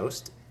of the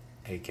Coast.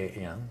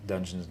 aka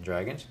Dungeons and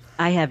Dragons.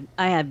 I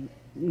have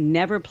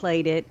never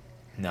played it.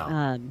 No.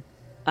 Um,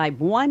 I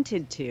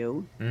wanted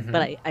to,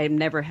 but Hmm. I've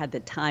never had the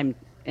time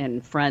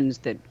and friends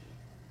that,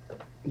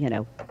 you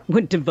know,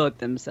 would devote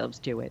themselves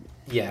to it.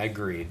 Yeah,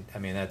 agreed. I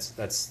mean,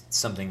 that's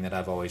something that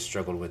I've always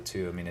struggled with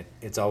too. I mean,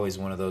 it's always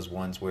one of those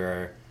ones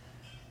where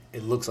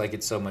it looks like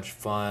it's so much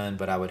fun,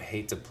 but I would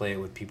hate to play it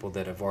with people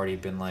that have already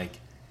been like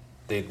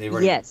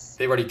Yes.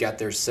 they've already got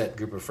their set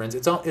group of friends.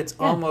 It's Yeah.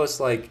 almost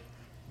like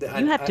You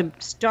have I to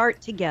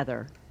start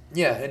together.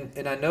 yeah,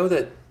 and I know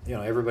that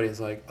everybody's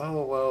like,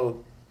 oh well,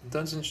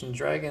 Dungeons and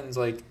Dragons,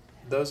 like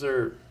those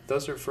are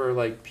for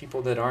like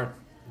people that aren't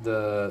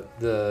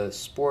the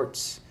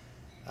sports,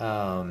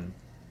 um,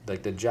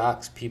 like the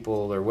jocks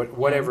people or Yeah.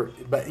 whatever.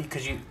 But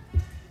because you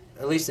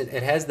at least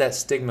it has that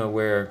stigma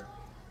where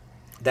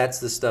that's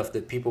the stuff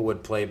that people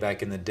would play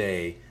back in the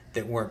day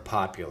that weren't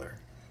popular.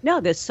 No,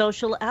 the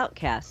social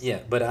outcasts. Yeah,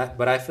 but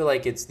I feel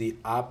like it's the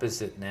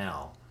opposite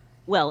now.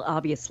 Well,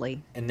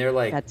 obviously, And they're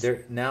like that's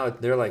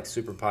they're like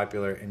super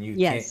popular, and you can't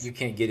yes. you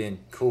can't get in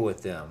cool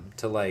with them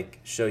to like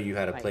show you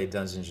how to Right. play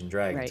Dungeons and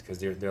Dragons Right. because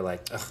they're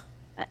like, ugh,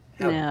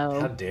 how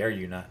No. dare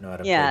you not know how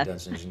to play Yeah.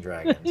 Dungeons and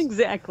Dragons?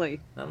 Exactly.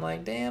 And I'm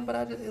like, damn, but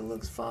it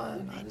looks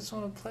fun. I just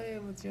want to play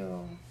it with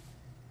you.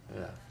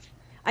 Yeah.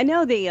 I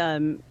know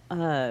the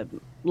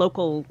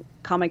local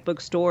comic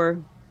book store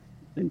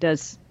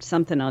does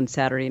something on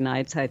Saturday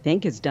nights. I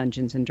think it's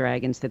Dungeons and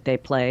Dragons that they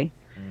play,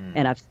 Mm,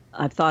 and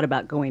I've thought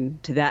about going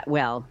to that.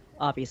 Well,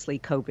 obviously,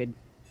 COVID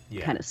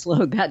yeah. kind of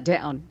slowed that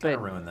down, Kind but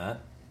of ruined that.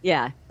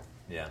 yeah.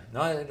 Yeah,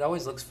 no, it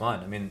always looks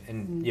fun. I mean,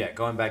 and Mm. yeah,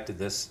 going back to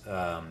this,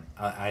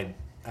 I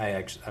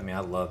actually, I mean, I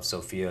love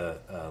Sophia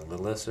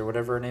Lillis or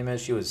whatever her name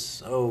is. She was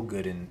so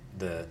good in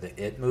the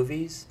It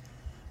movies.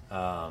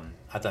 I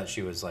thought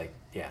she was like,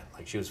 yeah,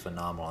 like she was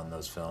phenomenal in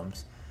those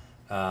films.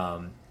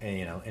 And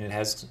and it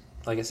has,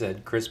 like I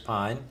said, Chris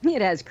Pine,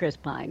 It has Chris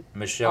Pine.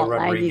 Michelle All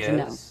I need to know.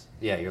 Rodriguez.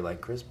 Yeah, you're like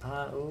Chris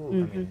Pine. Oh, I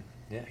Hmm. mean,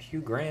 yeah, Hugh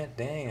Grant.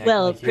 Dang, acting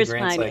Well, like Hugh Chris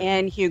Grant's Pine like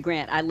and Hugh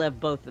Grant. I love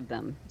both of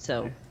them.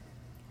 So,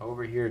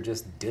 over here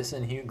just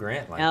dissing Hugh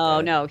Grant like oh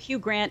that. no, Hugh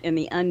Grant in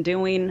The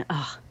Undoing.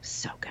 Oh,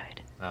 so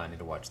good. Oh, I need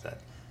to watch that.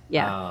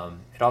 Yeah.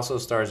 It also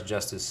stars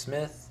Justice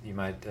Smith. You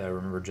might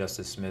remember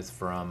Justice Smith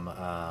from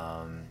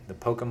the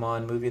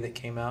Pokemon movie that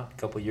came out a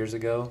couple years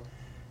ago.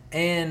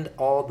 And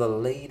all the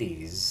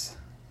ladies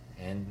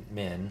and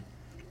men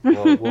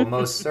will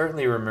most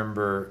certainly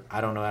remember, I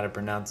don't know how to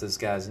pronounce this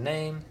guy's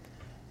name,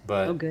 Oh,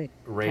 but good.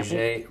 Can't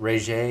wait.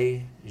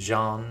 Regé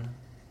Jean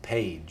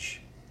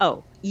Page.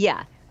 Oh,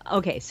 yeah.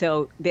 Okay,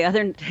 so the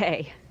other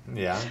day,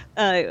 Yeah,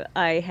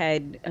 I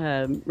had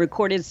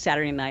recorded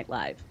Saturday Night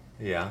Live,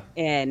 yeah,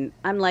 and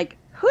I'm like,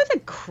 who the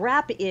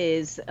crap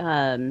is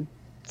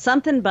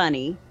something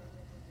Bunny,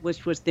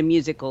 which was the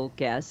musical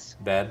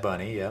guest, Bad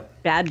Bunny, yep,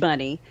 Bad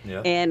Bunny,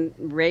 yep. and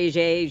Ray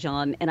J.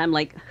 Jean, and I'm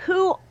like,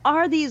 who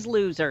are these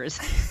losers?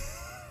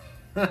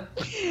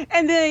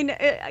 And then,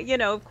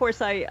 of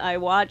course, I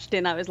watched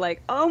and I was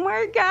like, oh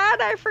my God,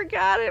 I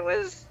forgot it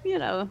was,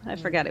 I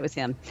forgot it was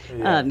him,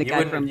 Yeah, the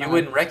guy from you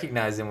wouldn't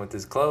recognize him with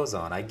his clothes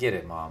on. I get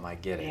it, Mom. I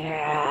get it.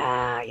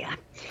 Yeah,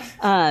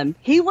 yeah.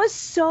 He was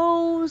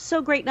so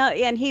great now,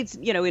 and he's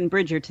in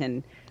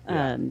Bridgerton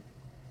Yeah.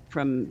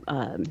 from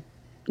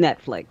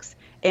Netflix,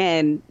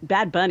 and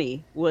Bad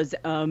Bunny was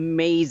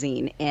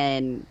amazing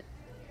and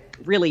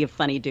really a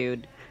funny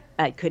dude.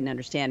 I couldn't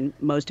understand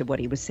most of what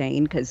he was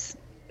saying because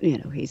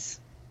he's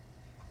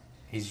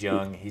He's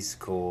young. He's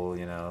cool.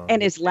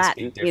 and his They speak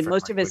Latin. I mean, different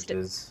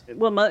languages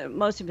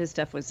most of his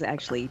stuff was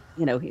actually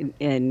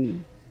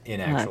in in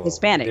actual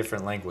Hispanic.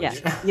 different Yeah,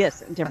 language.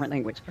 yes, different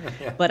language.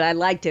 Yeah. But I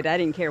liked it. I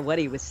didn't care what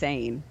he was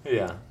saying.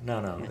 Yeah.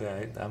 No. Yeah.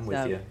 Yeah, I'm with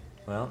So you.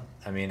 Well,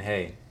 I mean,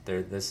 hey,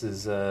 this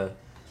is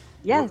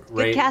yeah, good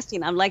Ray.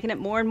 casting. I'm liking it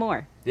more and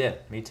more. Yeah,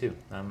 me too.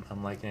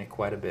 I'm liking it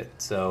quite a bit.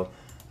 So,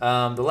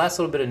 the last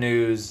little bit of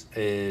news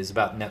is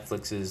about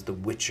Netflix's The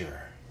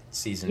Witcher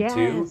season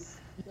two. Yes.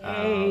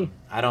 Yay.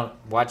 I don't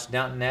watch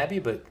Downton Abbey,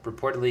 but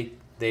reportedly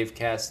they've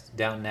cast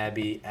Downton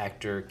Abbey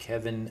actor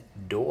Kevin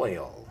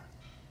Doyle.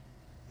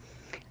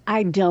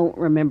 I don't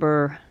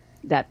remember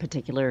that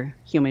particular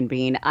human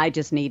being. I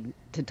just need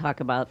to talk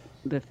about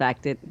the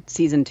fact that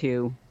season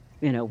two,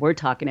 we're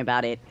talking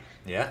about it.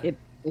 Yeah,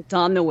 It's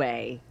on the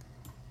way,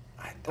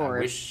 I or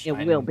wish it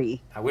will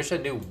be. I wish I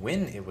knew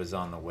when it was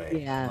on the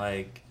way. Yeah.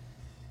 Like,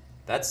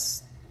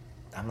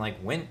 I'm like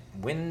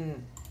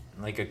when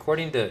like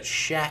according to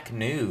Shaq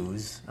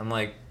News, I'm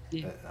like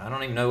Yeah. I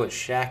don't even know what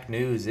Shaq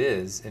News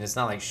is, and it's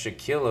not like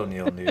Shaquille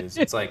O'Neal News.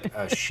 It's like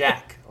a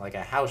shack, like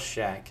a house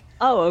shack.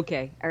 Oh,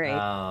 okay. All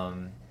right.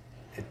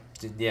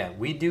 Yeah,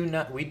 we do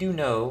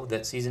know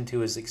that season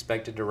two is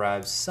expected to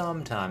arrive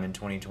sometime in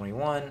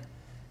 2021. It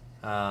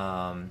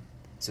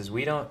says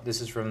we don't.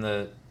 This is from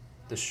the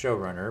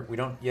showrunner. We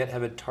don't yet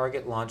have a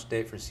target launch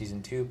date for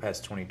season two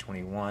past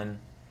 2021.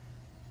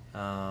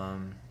 I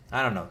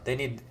don't know.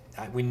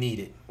 We need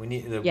it. We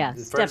need Yeah,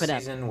 the step first it up.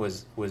 season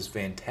was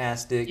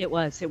fantastic. It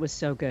was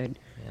so good.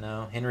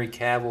 Henry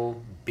Cavill,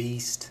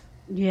 beast.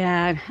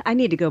 Yeah, I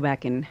need to go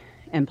back and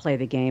play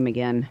the game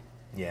again.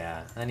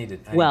 Yeah, I need to. I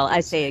need to Well, do I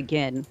the say same.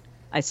 again,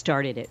 I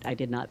started it. I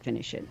did not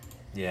finish it.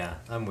 Yeah,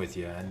 I'm with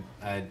you.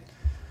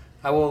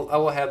 I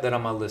will have that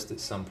on my list at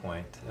some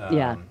point.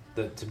 Yeah.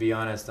 To be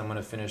honest, I'm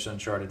gonna finish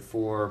Uncharted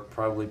 4.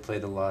 Probably play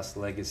The Lost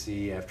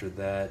Legacy after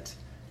that,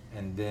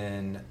 and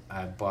then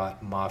I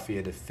bought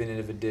Mafia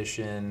Definitive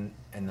Edition,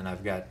 and then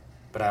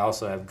but I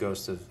also have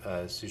Ghost of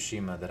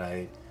Tsushima that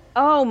I.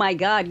 Oh my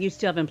God, you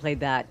still haven't played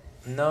that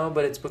No,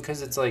 but it's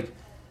because it's like I'm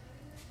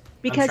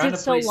because trying to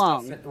it's so play stuff.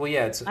 long. Well,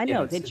 yeah, I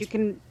know that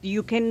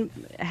you can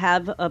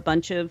have a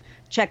bunch of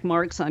check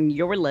marks on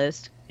your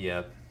list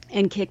yeah.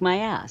 and kick my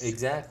ass.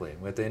 Exactly.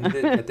 At the end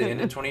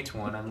of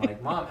 2020, I'm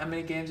like, Mom, how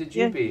many games did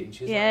you Yeah. beat? And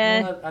she's like,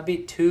 Yeah. Well, I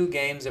beat 2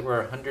 games that were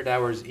 100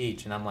 hours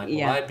each, and I'm like, Well,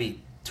 Yeah. I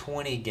beat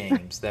 20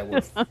 games that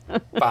were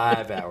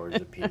 5 hours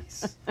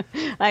apiece.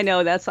 I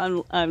know that's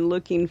I'm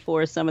looking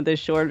for some of the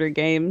shorter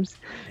games,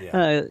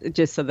 Yeah,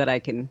 just so that I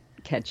can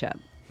catch up.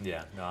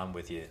 yeah. No, I'm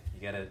with you.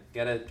 You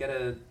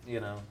gotta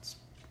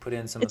put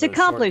in some of It's those short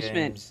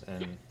accomplishment. games,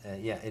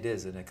 and yeah, it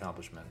is an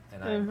accomplishment,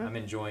 and Hmm. I'm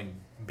enjoying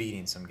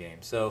beating some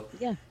games. So,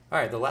 Yeah. all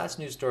right, the last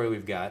news story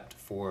we've got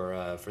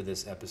for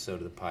this episode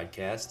of the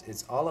podcast,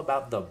 it's all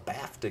about the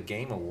BAFTA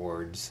Game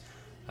Awards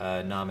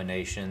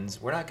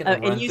nominations. We're not going to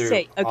And run you through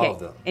say all okay, of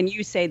them. and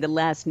you say the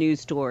last news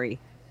story.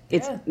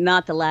 It's Yeah.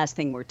 not the last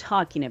thing we're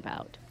talking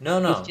about. No,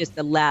 It's no. just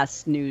the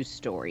last news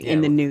story Yeah.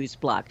 in the news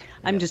block.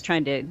 I'm Yeah. just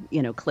trying to,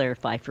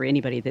 clarify for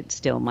anybody that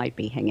still might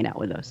be hanging out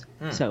with us.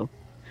 Hmm. So,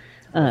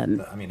 I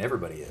mean,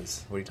 everybody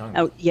is. What are you talking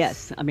oh about?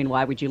 yes, I mean,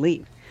 why would you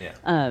leave?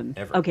 Yeah.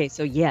 Never. Okay,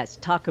 so yes,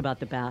 talk about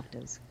the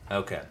BAFTAs.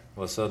 Okay.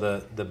 Well, so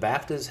the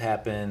BAFTAs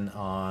happen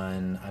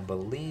on, I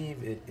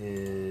believe it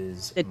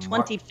is The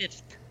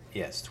 25th.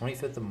 Yes,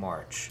 25th of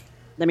March.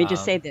 Let me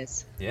just Um, say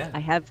this. yeah. I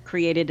have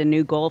created a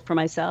new goal for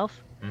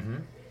myself. Mm-hmm.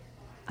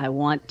 I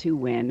want to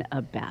win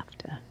a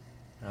BAFTA.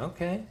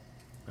 Okay.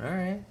 All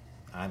right.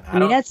 I I mean,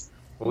 don't. that's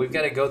Well, we've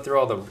got to go through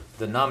all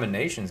the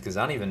nominations because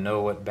I don't even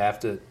know what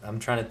BAFTA. I'm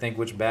trying to think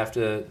which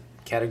BAFTA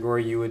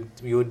category you would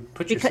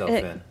put because yourself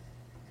in.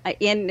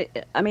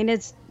 I mean,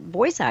 it's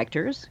voice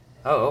actors.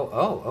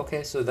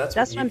 Okay. So that's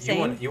That's what I'm you saying.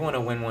 want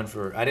to win one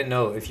for. I didn't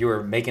know if you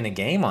were making a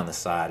game on the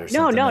side or No,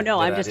 something. no, that, no.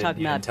 that I'm I just didn't,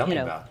 talking you didn't about, tell me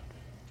about.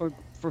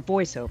 for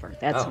voiceover.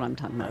 That's Oh, what I'm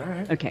talking about. all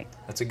right. Okay.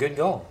 That's a good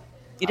goal.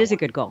 It I is a want.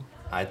 good goal.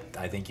 I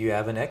think you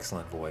have an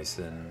excellent voice,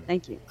 and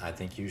Thank you. I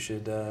think you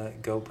should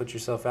go put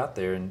yourself out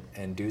there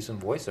and do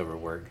some voiceover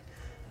work.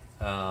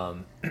 That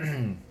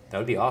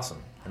would be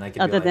awesome, and I could be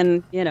Other like,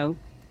 than,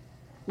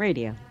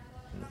 radio.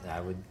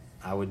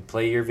 I would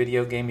play your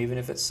video game even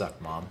if it sucked,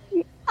 Mom.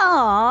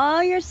 Oh,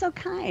 you're so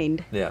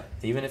kind. Yeah,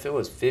 even if it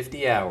was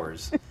 50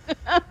 hours.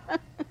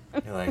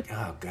 You're like,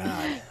 oh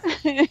God.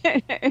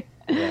 Yeah,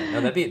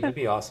 no, that'd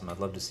be awesome. I'd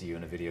love to see you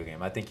in a video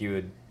game. I think you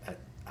would.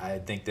 I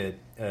think that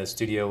a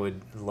studio would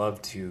love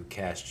to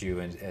cast you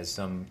as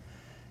some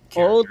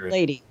Old character.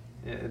 lady.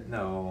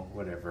 No,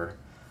 whatever.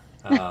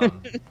 Okay.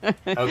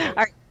 All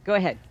right, go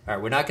ahead. All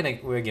right, we're not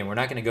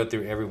gonna go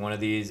through every one of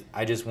these.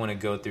 I just want to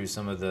go through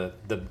some of the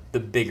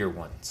bigger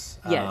ones.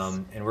 Yes.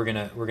 And we're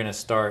gonna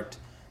start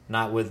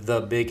not with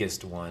the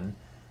biggest one,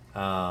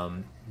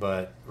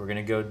 but we're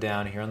gonna go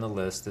down here on the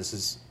list.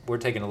 We're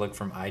taking a look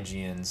from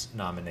IGN's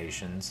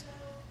nominations.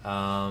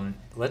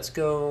 Let's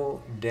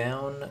go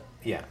down.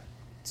 Yeah.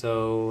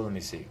 So let me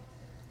see.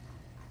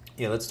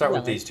 Yeah, let's start with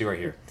Well, these two right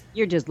here.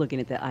 You're just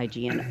looking at the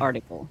IGN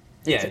article.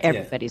 Yeah, It's yeah.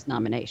 everybody's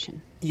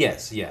nomination.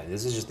 Yes, yeah.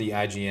 This is just the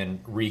IGN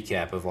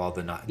recap of all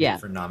the Yeah.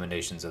 different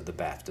nominations of the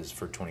BAFTAs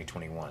for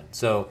 2021.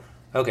 So,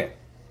 okay.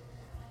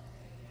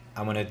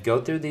 I'm going to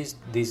go through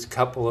these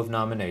couple of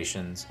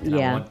nominations, and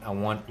Yeah. I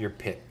want your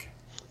pick.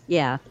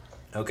 Yeah.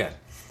 Okay.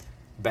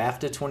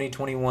 BAFTA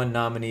 2021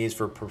 nominees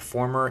for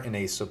performer in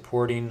a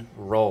supporting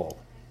role.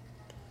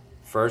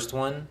 First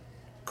one,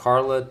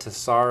 Carla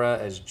Tessara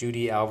as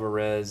Judy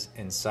Alvarez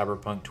in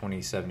Cyberpunk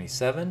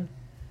 2077.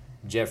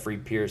 Jeffrey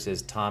Pierce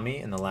as Tommy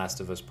in The Last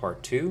of Us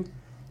Part 2.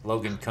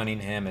 Logan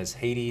Cunningham as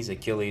Hades,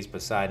 Achilles,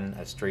 Poseidon,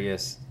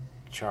 Astraeus,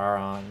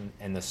 Charon,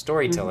 and the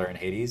storyteller in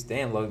Hades.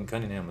 Damn, Logan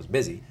Cunningham was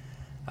busy.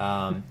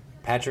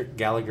 Patrick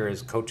Gallagher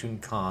as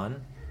Khotun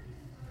Khan,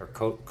 or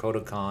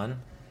Kota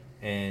Khan,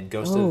 in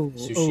Ghost of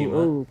Tsushima.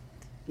 Oh.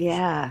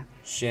 Yeah.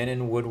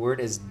 Shannon Woodward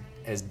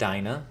as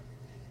Dinah,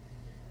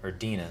 or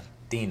Dina.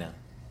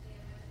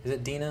 Is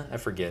it Dina? I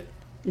forget.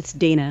 It's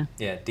Dina,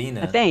 Yeah,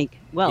 Dina. I think.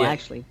 Well, Yeah,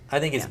 actually. I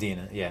think it's yeah.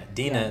 Dina. Yeah,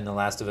 Dina Yeah. in The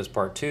Last of Us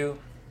Part 2.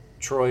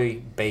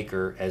 Troy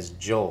Baker as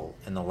Joel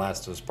in The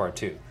Last of Us Part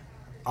 2.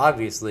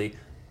 Obviously,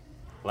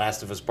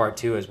 Last of Us Part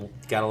 2 has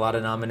got a lot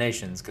of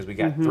nominations because we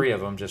got 3 of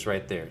them just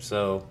right there.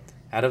 So,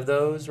 out of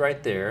those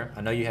right there,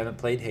 I know you haven't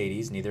played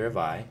Hades, neither have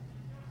I.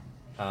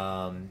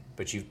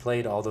 But you've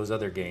played all those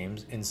other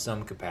games in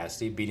some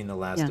capacity, beating The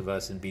Last Yeah. of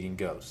Us and beating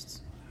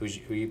Ghosts. Who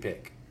you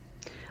pick?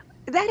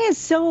 That is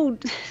so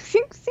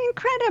it's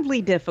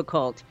incredibly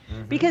difficult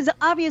because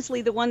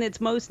obviously the one that's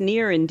most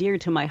near and dear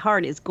to my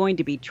heart is going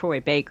to be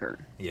Troy Baker.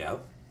 Yeah,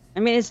 I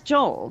mean, it's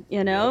Joel,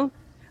 you know?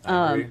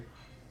 I agree.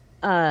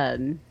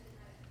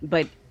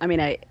 But I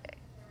mean,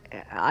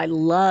 I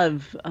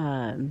love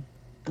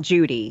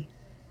Judy.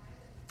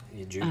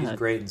 Judy's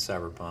great in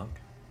Cyberpunk.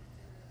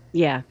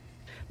 Yeah,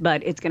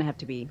 but it's gonna have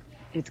to be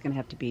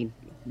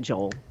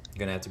Joel.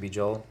 Gonna have to be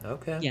Joel.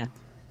 Okay. Yeah.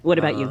 What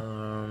about you?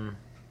 Um,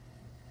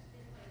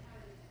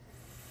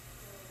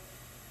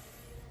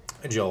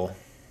 Joel.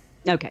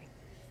 Okay.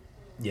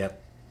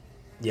 Yep.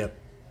 Yep.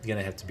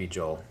 Gonna have to be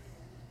Joel.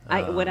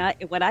 I what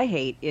I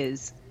hate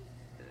is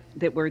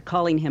that we're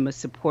calling him a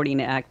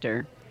supporting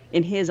actor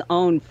in his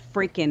own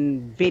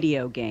freaking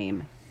video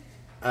game.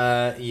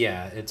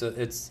 Yeah. It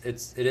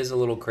is a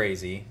little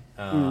crazy.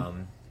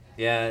 Mm.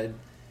 Yeah.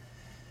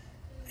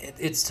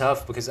 It's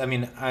tough because I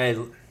mean I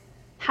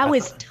How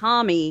is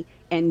Tommy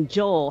and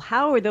Joel?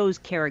 How are those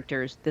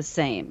characters the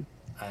same?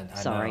 I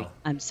Sorry, know.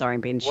 I'm sorry,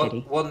 I'm being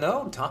shitty. Well,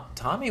 no.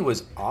 Tommy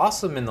was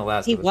awesome in The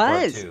Last He of Us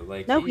Part was. Two.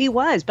 Like No, he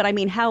was. But I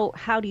mean, how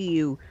do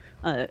you?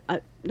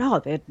 No,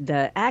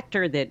 the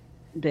actor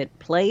that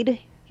played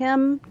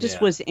him just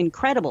Yeah. was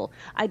incredible.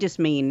 I just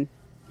mean,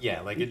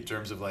 Yeah, like in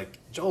terms of like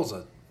Joel's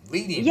a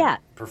leading yeah, he's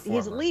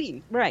performer.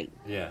 leading, right?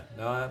 Yeah,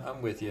 no,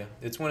 I'm with you.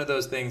 It's one of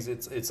those things.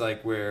 It's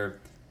like where,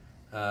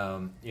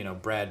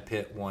 Brad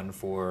Pitt won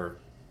for,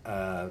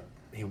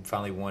 he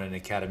finally won an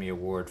Academy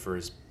Award for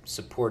his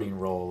supporting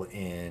role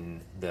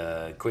in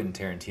the Quentin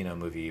Tarantino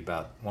movie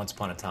about Once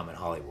Upon a Time in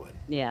Hollywood.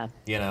 Yeah.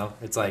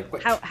 It's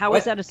like How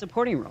is that a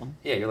supporting role?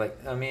 Yeah, you're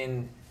like, I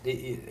mean,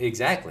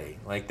 exactly.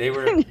 Like they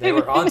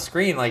were on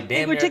screen like They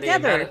damn were near the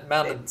together.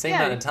 same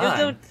Yeah, amount of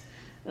time.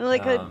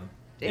 like a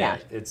Yeah,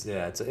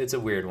 yeah. it's a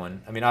weird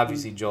one. I mean,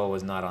 obviously Joel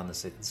was not on the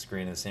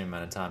screen the same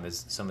amount of time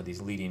as some of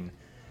these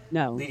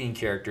No. leading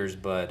characters,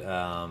 but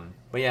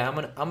yeah, I'm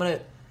gonna.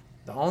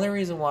 The only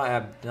reason why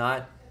I'm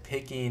not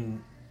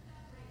picking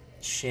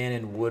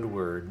Shannon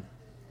Woodward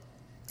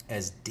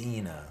as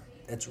Dina,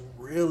 it's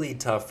really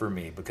tough for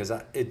me because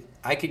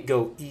I could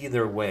go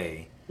either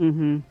way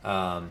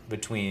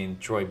between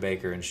Troy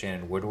Baker and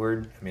Shannon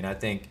Woodward. I mean, I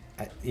think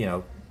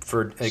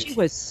for She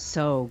was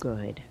so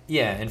good.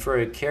 yeah, and for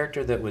a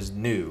character that was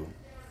new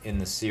in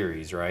the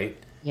series, right?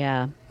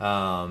 Yeah.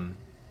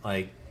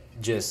 Like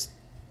just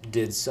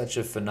did such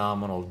a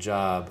phenomenal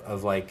job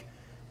of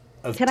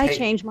Can I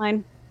change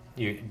mine?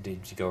 You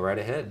go right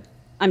ahead.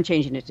 I'm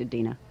changing it to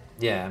Dina.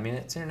 Yeah, I mean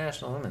it's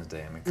International Women's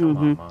Day. I mean, come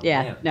on, Mom.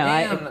 Yeah.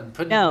 Damn,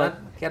 No,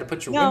 you got to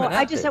put your no, women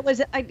I out just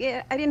there. I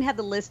didn't have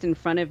the list in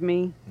front of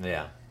me,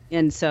 Yeah,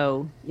 and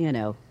so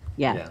yeah.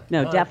 yeah.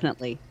 No, No,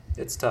 definitely.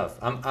 it's tough.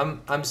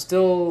 I'm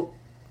still,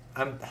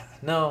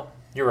 no.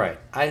 You're right.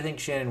 I think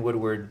Shannon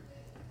Woodward.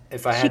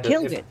 If I She had to,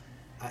 killed if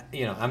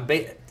it. I'm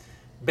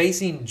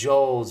basing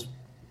Joel's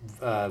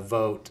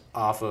vote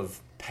off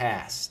of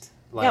past.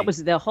 Like That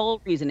was the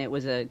whole reason. It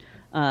was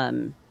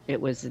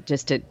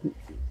just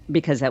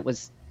because that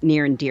was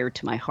near and dear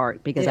to my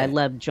heart because I yeah.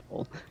 love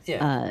Joel.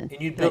 Yeah, and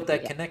you built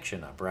that Yeah.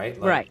 connection up, right?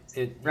 Like Right.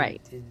 It,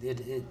 Right.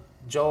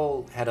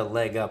 Joel had a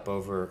leg up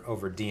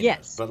over Dina,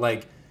 Yes. but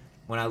like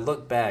when I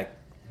look back,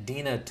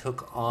 Dina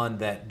took on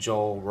that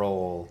Joel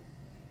role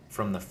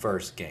from the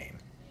first game.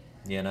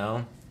 You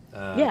know,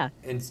 Yeah.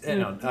 and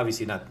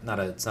obviously it's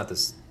not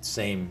the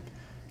same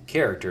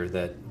character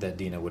that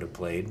Dina would have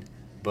played,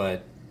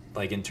 but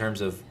like in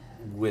terms of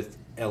with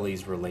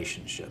Ellie's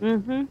relationship.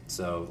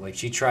 So like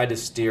she tried to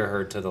steer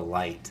her to the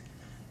light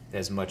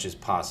as much as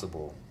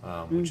possible,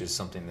 which is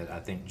something that I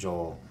think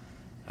Joel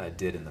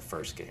did in the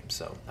first game.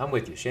 So I'm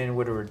with you, Shannon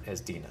Woodward as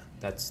Dina.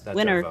 That's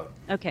Winner. our vote.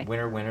 Okay.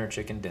 Winner,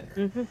 chicken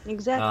dinner.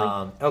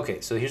 Exactly.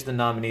 Okay, so here's the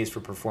nominees for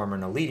performer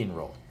in a leading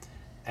role: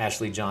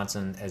 Ashley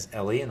Johnson as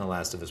Ellie in The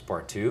Last of Us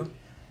Part 2.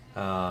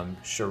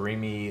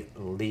 Sharimi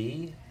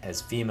Lee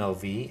as Female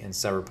V in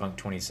Cyberpunk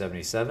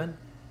 2077.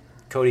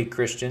 Cody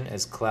Christian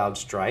as Cloud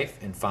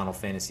Strife in Final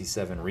Fantasy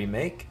VII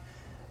Remake.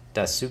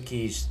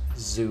 Daisuke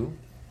Zu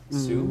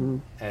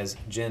as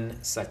Jin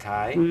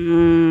Sakai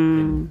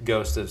in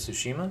Ghost of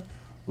Tsushima.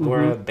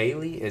 Laura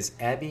Bailey as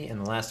Abby in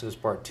The Last of Us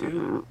Part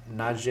 2.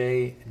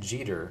 Najee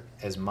Jeter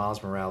as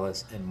Miles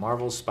Morales in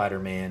Marvel's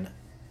Spider-Man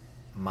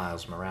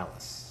Miles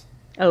Morales.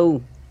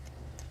 Oh,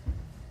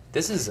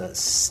 This is a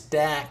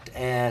stacked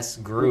ass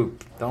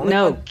group.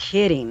 no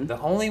kidding. The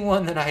only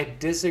one that I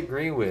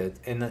disagree with,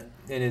 and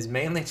is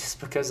mainly just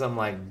because I'm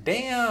like,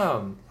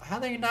 damn, how are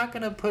they not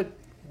gonna put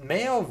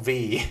male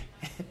V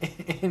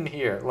in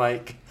here?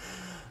 Like,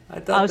 I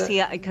thought.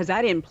 See, because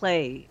I didn't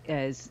play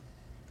as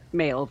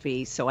male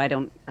V, so I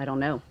don't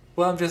know.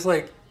 Well, I'm just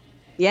like,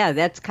 Yeah,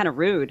 that's kind of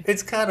rude.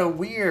 it's kind of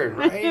weird,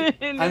 right?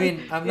 I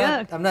mean,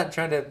 Yeah. I'm not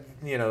trying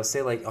to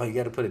say like, oh, you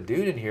got to put a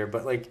dude in here,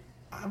 but like,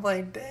 I'm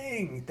like,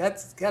 dang,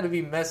 that's got to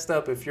be messed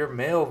up if you're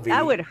male V.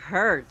 That would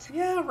hurt.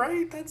 Yeah,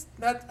 right. That's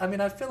not. I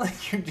mean, I feel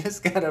like you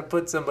just gotta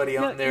put somebody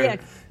on there. Yeah,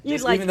 you'd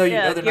Just, like, even though you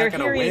know they're you're not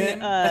gonna hearing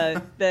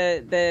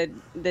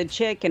win. the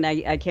chick, and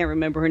I can't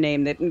remember her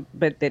name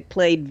that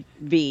played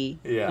V.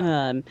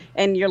 Yeah.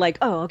 And you're like,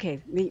 oh,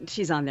 okay,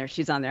 she's on there.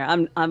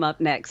 I'm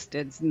up next.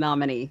 It's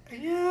nominee.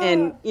 Yeah.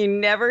 And you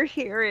never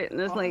hear it, and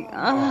it's like,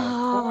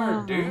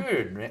 poor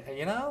dude.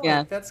 Yeah.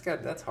 Like,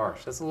 that's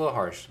harsh. That's a little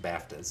harsh,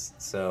 BAFTAs.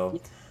 So,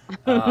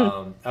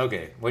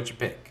 okay, what's your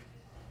pick?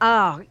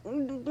 Oh,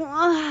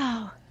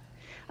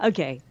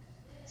 okay.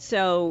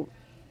 So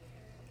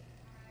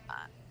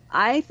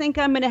I think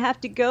I'm going to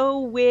have to go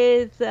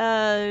with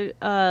the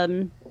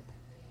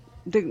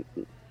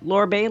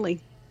Laura Bailey.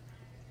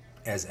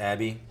 As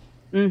Abby.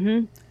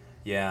 Mm-hmm.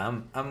 Yeah,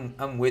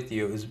 I'm with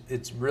you.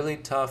 It's really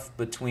tough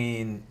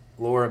between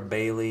Laura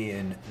Bailey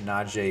and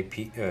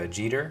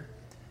Jeter.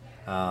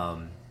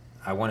 Um,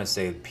 I want to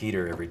say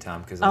Peter every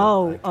time because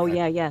Oh,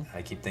 yeah, yeah.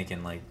 I keep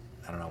thinking like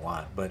I don't know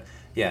why, but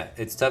yeah,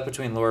 it's tough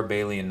between Laura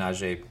Bailey and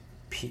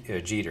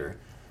Jeter.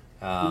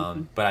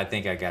 Hmm. But I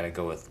think I gotta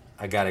go with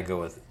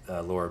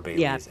Laura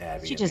Bailey Yeah, as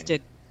Abby. she I just mean,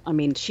 did. I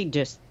mean, she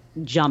just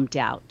jumped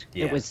out.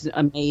 It yeah, was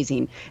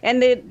amazing.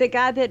 And the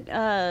guy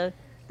that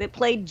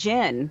played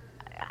Jen,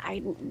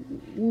 I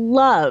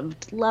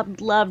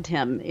loved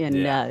him in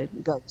yeah.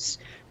 Ghosts.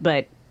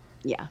 But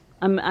yeah,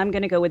 I'm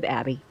gonna go with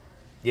Abby.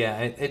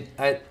 Yeah,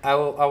 I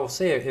will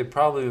say it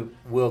probably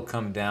will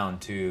come down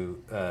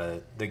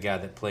to the guy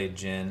that played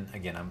Jin.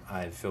 Again,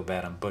 I feel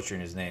bad. I'm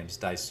butchering his name. It's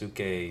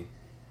Daisuke.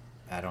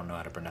 I don't know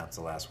how to pronounce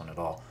the last one at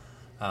all.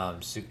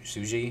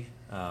 Suji.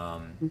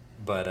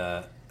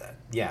 But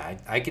yeah,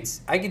 I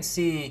could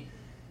see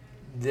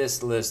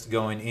this list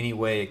going any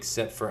way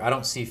except for I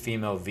don't see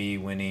female V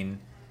winning.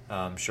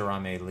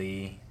 Sharame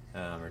Lee.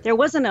 Or, There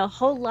wasn't a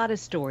whole lot of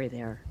story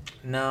there.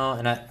 no,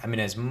 and I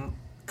mean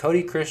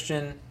Cody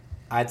Christian,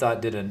 I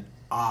thought did an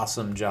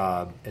awesome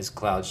job as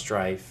Cloud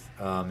Strife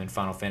in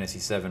Final Fantasy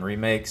VII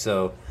Remake.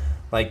 So,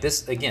 like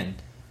this again,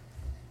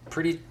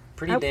 pretty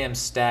I, damn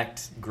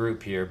stacked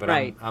group here. But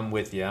right. I'm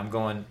with you.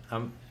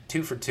 I'm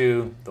 2 for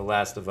 2. The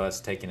Last of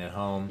Us taking it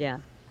home. Yeah.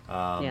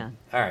 Yeah.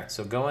 All right,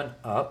 so going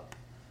up,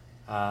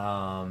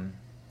 um,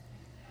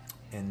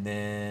 and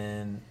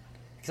then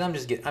because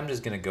I'm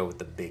just gonna go with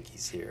the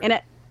biggies here. And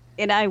I,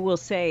 and I will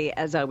say,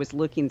 as I was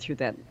looking through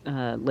that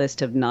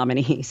list of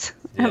nominees,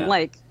 I'm Yeah,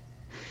 like,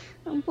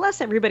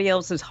 bless everybody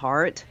else's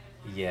heart.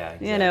 yeah,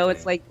 It's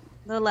exactly. like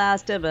The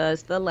Last of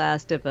Us, The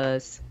Last of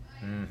Us.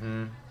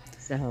 Mm-hmm.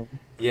 So,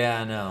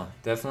 Yeah, I know.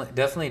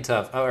 Definitely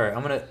tough. All right,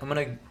 I'm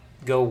gonna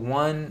go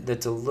one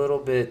that's a little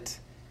bit.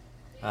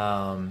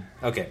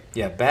 Okay,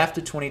 yeah,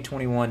 BAFTA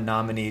 2021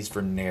 nominees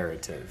for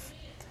narrative,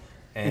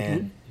 okay.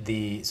 and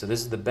the so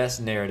this is the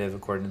best narrative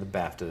according to the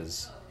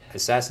BAFTAs: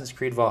 Assassin's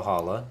Creed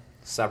Valhalla,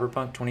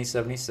 Cyberpunk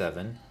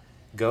 2077,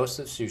 Ghost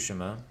of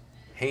Tsushima,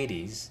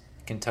 Hades,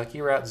 Kentucky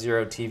Route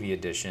Zero TV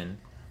Edition,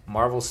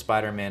 Marvel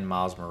Spider-Man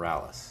Miles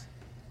Morales.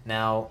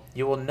 Now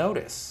you will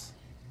notice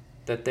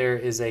that there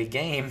is a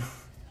game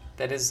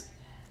that is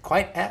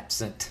quite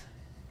absent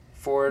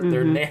for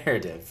their Mm-hmm.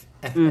 narrative.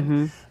 And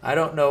Mm-hmm. I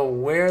don't know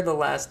where The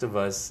Last of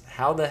Us,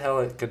 how the hell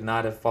it could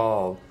not have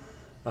fallen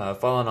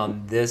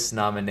on this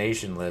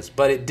nomination list,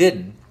 but it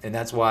didn't, and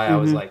that's why I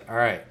was Mm-hmm. like, all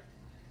right,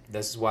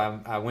 this is why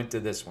I went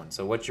to this one.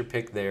 So what's your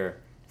pick there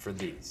for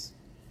these?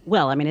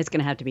 Well, I mean, it's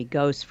going to have to be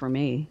Ghost for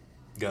me.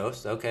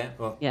 Ghost, okay.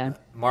 Well, Yeah.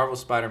 Marvel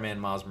Spider-Man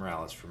Miles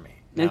Morales for me.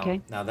 Okay.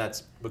 Now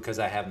that's because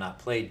I have not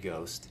played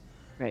Ghost.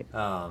 Right.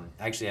 I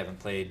actually haven't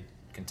played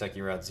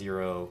Kentucky Route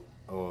Zero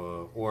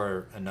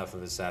or enough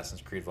of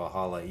Assassin's Creed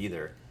Valhalla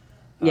either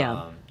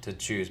Yeah. to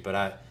choose. But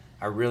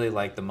I really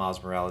liked the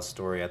Miles Morales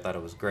story. I thought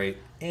it was great,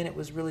 and it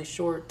was really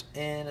short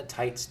and a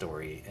tight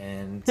story.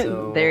 And There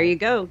so, you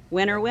go.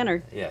 Winner,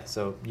 winner. yeah.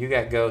 So you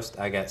got Ghost,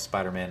 I got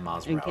Spider-Man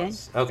Miles Okay.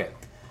 Morales. Okay,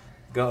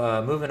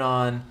 moving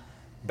on.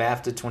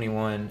 BAFTA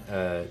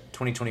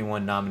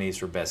 2021 nominees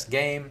for Best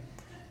Game.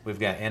 We've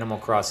got Animal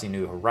Crossing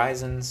New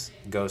Horizons,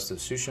 Ghost of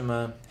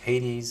Tsushima,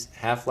 Hades,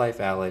 Half-Life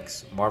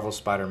Alyx, Marvel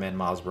Spider-Man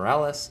Miles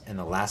Morales, and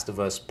The Last of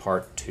Us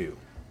Part 2.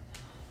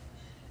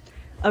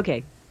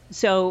 Okay.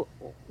 So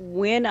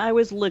when I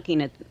was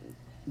looking at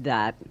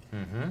that,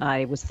 Mm-hmm.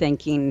 I was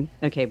thinking,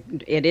 okay,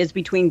 it is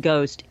between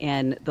Ghost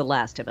and The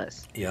Last of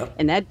Us. Yep.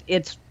 And that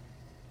it's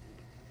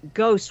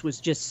Ghost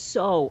was just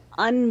so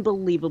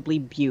unbelievably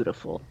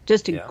beautiful.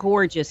 Just a Yeah.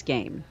 gorgeous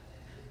game.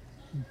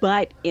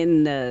 But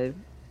in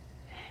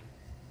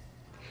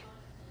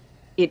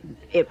it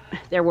it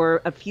there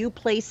were a few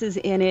places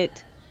in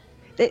it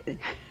that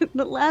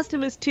The Last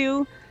of Us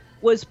 2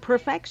 was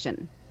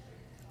perfection.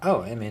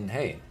 Oh, I mean,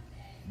 hey,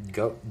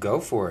 go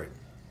for it.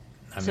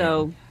 I mean,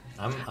 So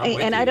I'm with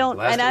and you. Last of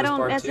I Us don't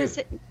Part 2.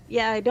 necessarily,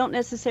 yeah, I don't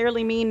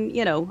necessarily mean,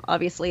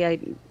 obviously I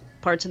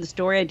parts of the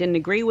story I didn't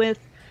agree with.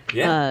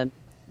 Yeah. Uh,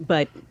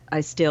 but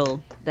I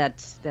still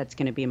that's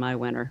going to be my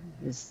winner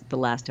is The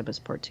Last of Us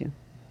Part 2.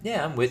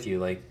 Yeah, I'm with you.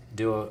 Like,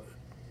 do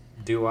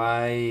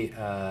I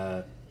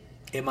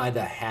am I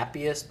the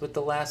happiest with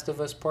The Last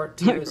of Us Part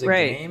 2 as a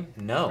Right. game?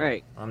 No,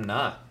 Right. I'm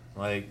not.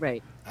 Like,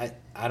 Right.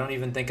 I don't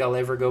even think I'll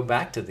ever go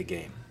back to the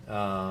game.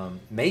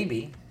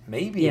 Maybe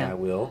Yeah. I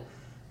will.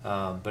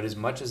 But as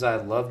much as I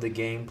love the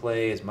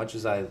gameplay, as much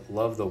as I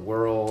love the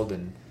world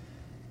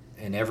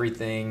and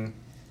everything,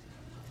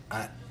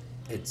 I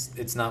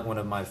it's not one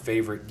of my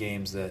favorite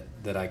games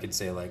that I could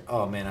say like,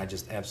 oh man, I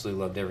just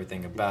absolutely loved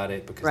everything about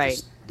it because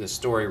Right. the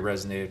story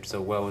resonated so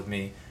well with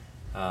me.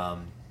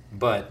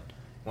 But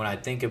when I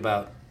think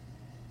about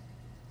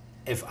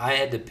if I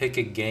had to pick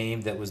a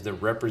game that was the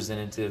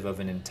representative of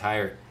an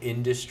entire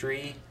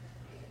industry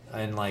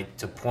and like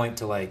to point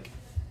to like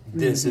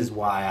this Mhm. is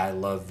why I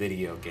love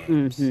video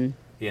games, Mhm.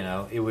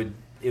 it would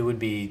it would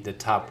be the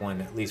top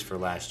one, at least for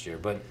last year.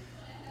 But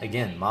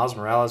again, Miles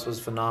Morales was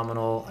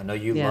phenomenal. I know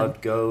you Yeah.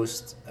 loved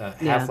Ghost. Yeah.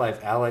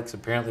 Half-Life Alyx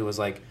apparently was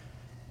like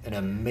an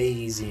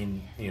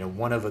amazing,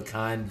 one of a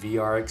kind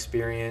VR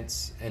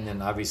experience. And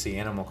then obviously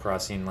Animal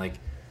Crossing, like,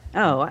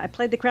 Oh, I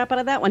played the crap out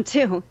of that one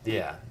too.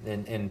 yeah,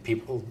 and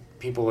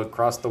people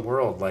across the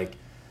world like,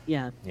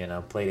 Yeah.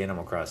 played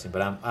Animal Crossing.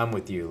 But I'm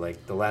with you.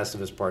 Like, The Last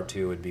of Us Part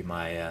 2 would be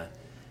my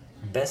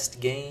best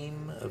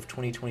game of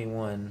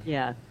 2021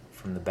 Yeah.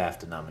 from the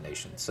BAFTA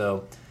nomination.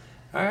 So,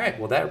 all right,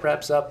 well, that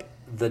wraps up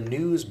the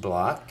news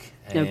block,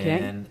 Okay.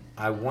 and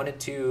I wanted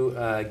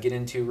to get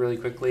into really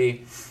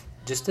quickly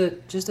just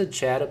a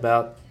chat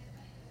about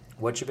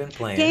what you've been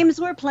playing. Games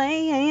we're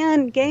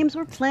playing.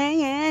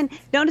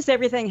 Notice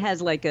everything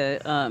has like a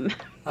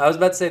I was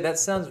about to say that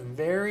sounds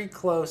very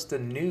close to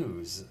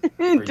news for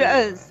it you.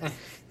 does.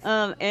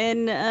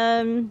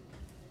 And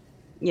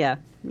yeah,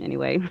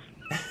 anyway.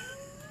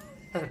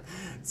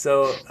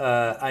 So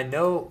I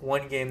know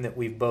one game that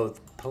we've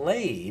both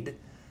played,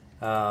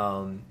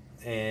 and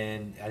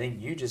I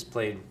think you just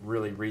played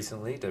really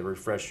recently to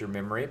refresh your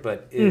memory,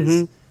 but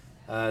is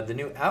the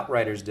new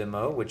Outriders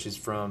demo, which is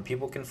from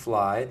People Can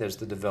Fly. There's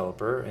the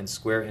developer, and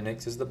Square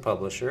Enix is the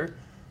publisher.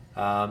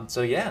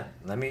 So yeah,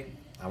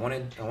 I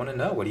want to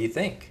know, what do you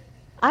think?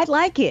 I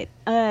like it.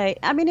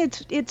 I mean,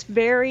 it's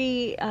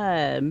very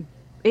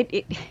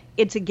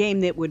it's a game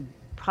that would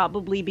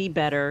probably be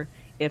better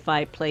if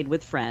I played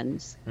with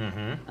friends,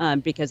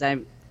 because I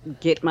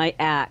get my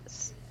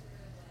axe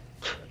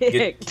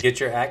kicked. Get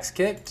your axe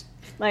kicked?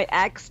 My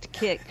axe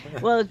kicked.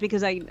 Well, it's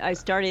because I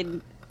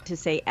started to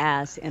say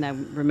ass, and I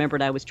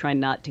remembered I was trying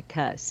not to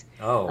cuss.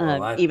 Oh,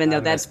 well, even though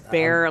that's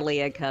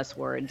barely a cuss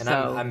word. And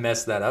so I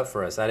messed that up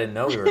for us. I didn't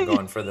know we were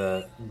going for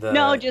the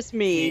no, just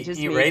me, just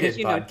E-rated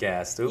me,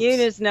 podcast. Oops. You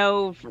just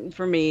know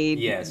for me.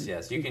 Yes,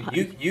 you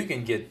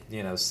can get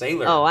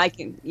sailor. Oh, I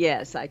can.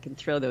 Yes, I can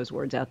throw those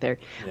words out there.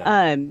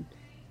 Yeah.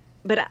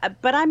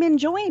 But I'm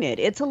enjoying it.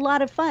 It's a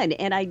lot of fun,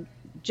 and I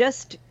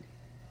just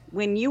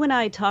when you and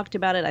I talked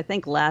about it, I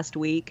think last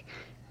week,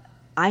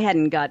 I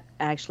hadn't got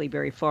actually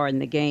very far in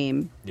the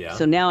game. Yeah.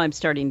 So now I'm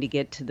starting to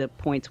get to the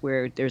points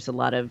where there's a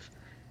lot of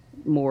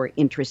more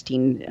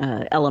interesting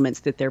elements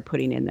that they're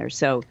putting in there.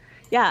 So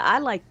yeah, I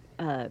like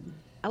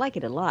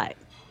it a lot.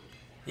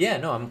 Yeah,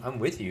 no, I'm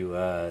with you.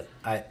 I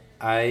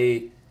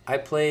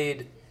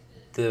played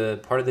the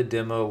part of the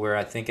demo where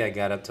I think I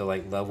got up to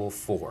like level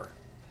 4.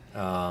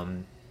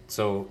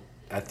 So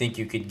I think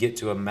you could get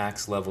to a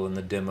max level in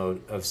the demo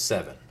of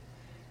 7.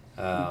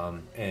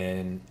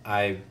 And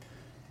I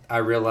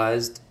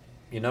realized,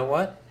 you know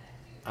what?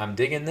 I'm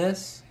digging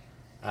this.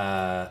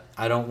 I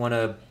don't want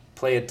to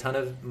play a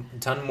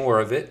ton more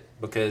of it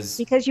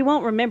because you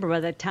won't remember by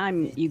the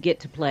time you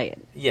get to play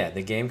it. Yeah,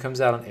 the game comes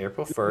out on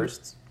April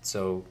 1st,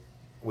 so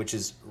which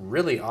is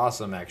really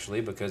awesome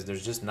actually, because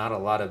there's just not a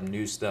lot of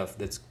new stuff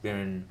that's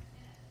been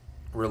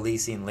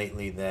releasing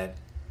lately that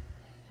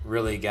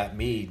really got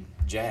me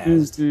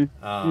jazzed.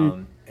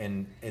 And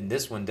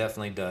this one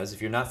definitely does.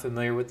 If you're not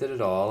familiar with it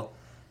at all,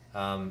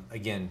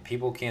 again,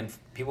 People Can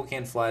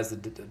Fly is the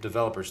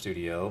developer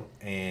studio,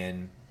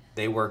 and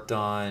they worked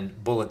on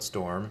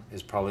Bulletstorm,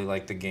 is probably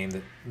like the game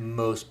that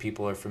most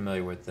people are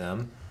familiar with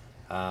them.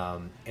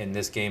 And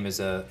this game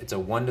is it's a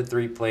 1 to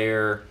 3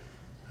 player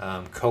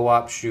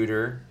co-op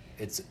shooter.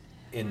 It's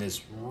in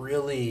this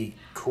really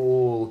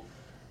cool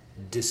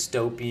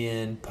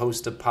dystopian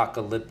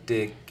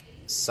post-apocalyptic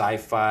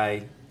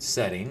sci-fi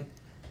setting,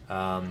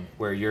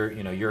 where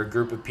you're a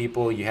group of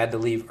people. You had to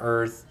leave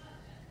Earth.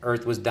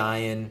 Earth was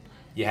dying.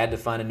 You had to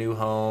find a new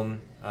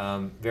home.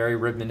 Very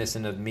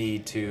reminiscent of me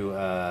to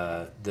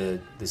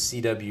the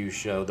CW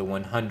show, The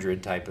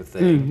 100 type of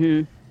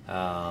thing,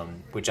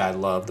 which I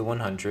love, The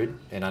 100,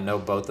 and I know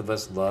both of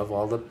us love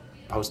all the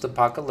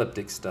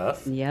post-apocalyptic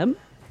stuff. Yep.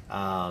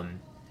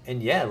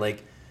 And yeah,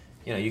 like,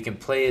 you can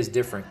play as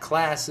different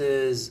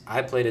classes.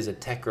 I played as a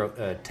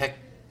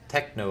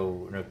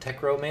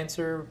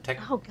technomancer.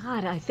 Oh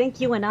God, I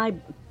think you and I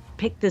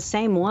picked the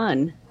same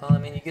one. Well, I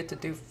mean, you get to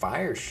do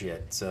fire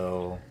shit,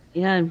 so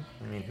yeah. I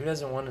mean, who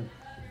doesn't want to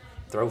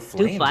throw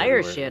flames? Do fire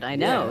everywhere? shit. I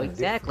know, Yeah,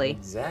 exactly.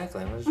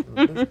 Exactly.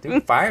 Do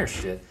fire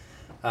shit.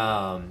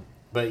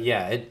 But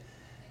yeah,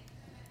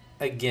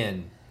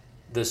 again,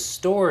 the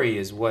story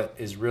is what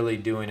is really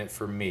doing it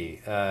for me,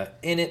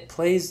 and it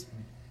plays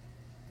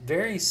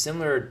very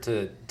similar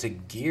to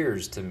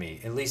Gears to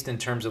me, at least in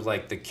terms of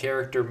like the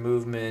character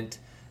movement.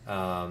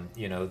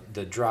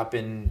 The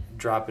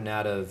dropping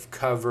out of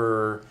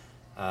cover,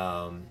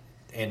 and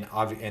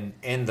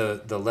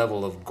the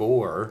level of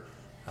gore.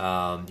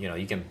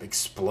 You can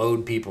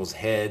explode people's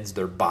heads,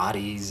 their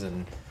bodies,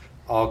 and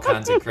all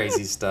kinds of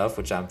crazy stuff,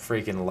 which I'm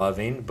freaking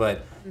loving.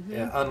 But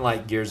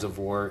unlike Gears of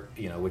War,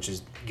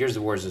 Gears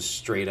of War is a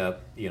straight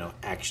up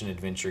action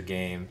adventure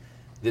game.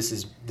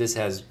 This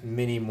has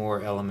many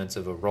more elements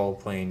of a role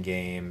playing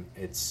game.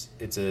 It's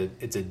a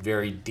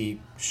very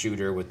deep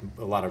shooter with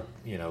a lot of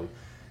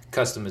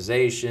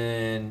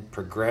customization,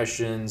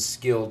 progression,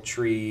 skill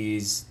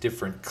trees,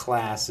 different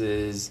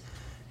classes,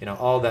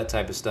 all that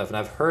type of stuff. And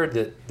I've heard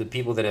that the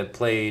people that have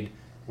played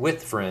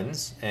with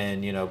friends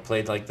and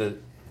played like the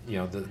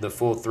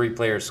full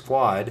 3-player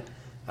squad.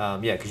 Yeah,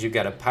 because you've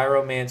got a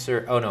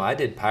pyromancer. Oh no, I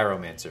did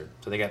pyromancer.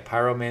 So they got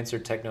pyromancer,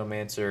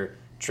 technomancer,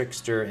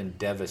 trickster, and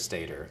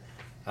devastator.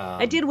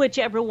 I did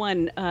whichever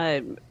one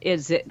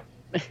is it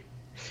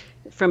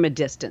from a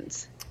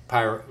distance.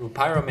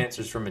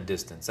 Pyromancer's from a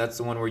distance. That's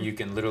the one where you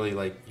can literally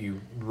like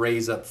you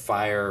raise up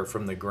fire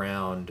from the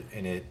ground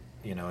and it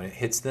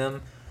hits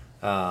them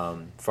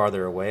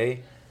farther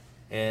away.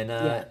 And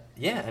Yeah.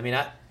 yeah, I mean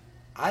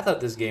I thought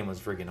this game was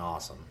freaking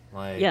awesome.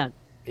 Like Yeah.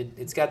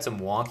 it's got some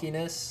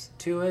wonkiness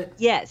to it.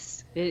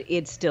 Yes.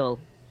 It still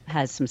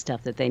has some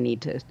stuff that they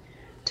need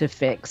to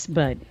fix,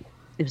 but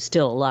it was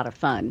still a lot of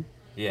fun.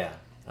 Yeah,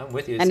 I'm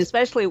with you. And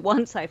especially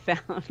once I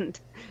found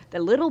the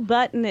little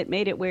button that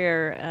made it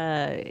where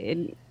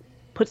it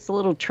puts the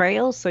little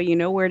trail so you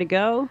know where to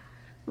go.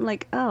 I'm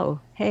like, oh,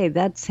 hey,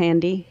 that's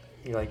handy.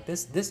 You're like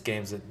this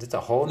game's it's a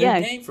whole new Yeah,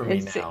 game for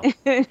me now.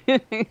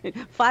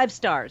 5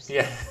 stars.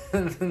 Yeah,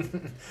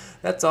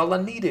 that's all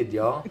I needed,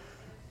 y'all.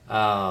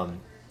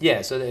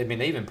 Yeah, so I mean,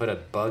 they even put a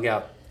bug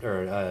out,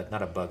 or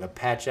not a bug, a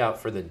patch out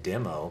for the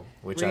demo,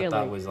 which I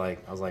thought Really? was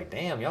like, I was like,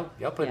 damn, y'all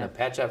putting Yeah, a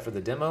patch out for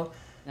the demo.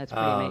 that's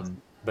pretty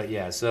amazing. But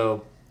yeah,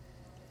 so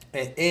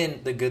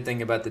and the good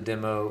thing about the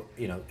demo,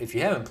 if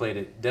you haven't played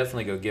it,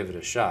 definitely go give it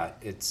a shot.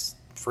 It's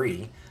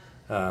free,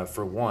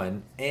 for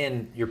one,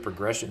 and your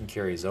progression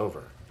carries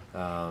over,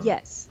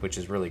 Yes. which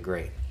is really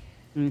great.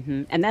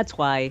 And that's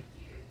why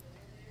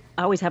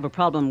I always have a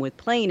problem with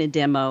playing a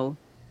demo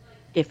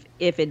if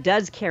it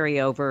does carry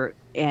over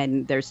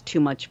and there's too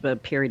much of a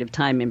period of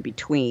time in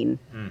between,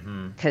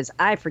 because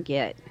I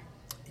forget.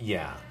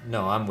 Yeah,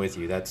 no, I'm with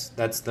you. That's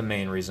the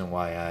main reason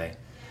why I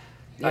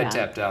Yeah.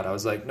 tapped out. I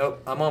was like,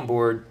 nope, I'm on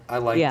board. I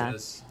like Yeah.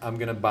 this. I'm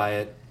gonna buy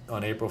it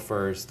on April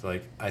 1st.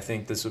 Like, I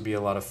think this would be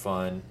a lot of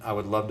fun. I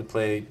would love to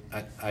play.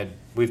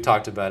 We've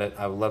talked about it.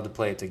 I would love to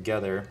play it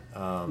together,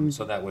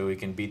 so that way we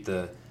can beat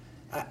the.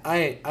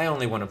 I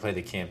only want to play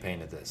the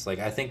campaign of this. Like,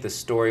 I think the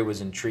story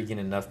was intriguing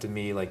enough to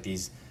me. Like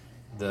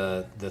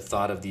the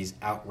thought of these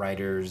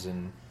outriders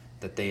and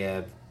that they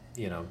have.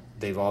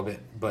 They've all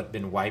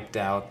been wiped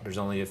out. There's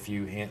only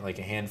like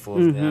a handful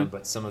of them,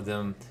 but some of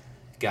them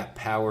got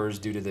powers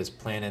due to this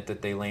planet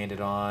that they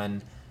landed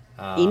on.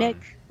 Enoch?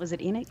 Was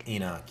it Enoch?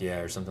 Enoch, yeah,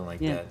 or something like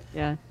Yeah.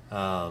 that.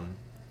 Yeah.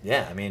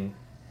 Yeah, I mean,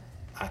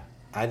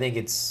 I think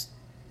it's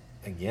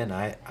again,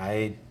 I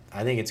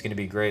think it's going to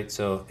be great.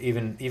 So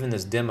even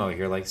this demo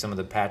here, like some of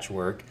the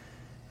patchwork,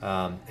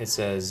 it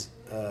says,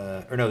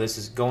 or no, this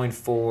is going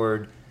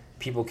forward.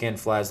 People Can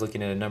Fly is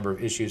looking at a number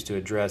of issues to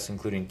address,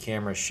 including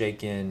camera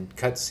shaken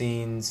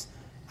cutscenes,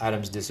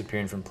 items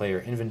disappearing from player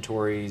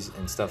inventories,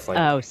 and stuff like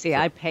Oh, see,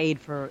 I paid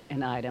for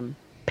an item.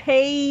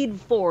 Paid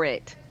for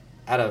it.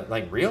 out of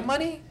like real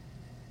money.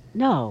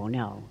 No,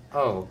 no.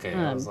 Oh, okay.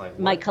 I was like,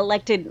 My what?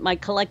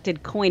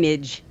 collected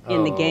coinage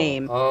in the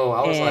game. I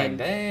was like, And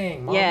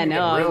dang, Mom, yeah, you're no,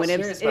 getting real when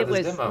serious about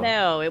this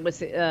demo. it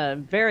was a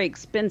very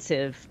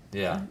expensive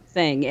Yeah.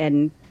 thing,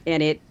 and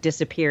it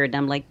disappeared. And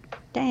I'm like,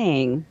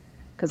 dang,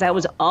 because that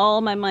was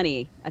all my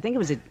money. I think it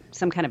was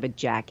some kind of a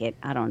jacket.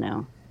 I don't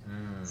know.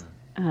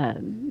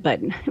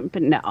 But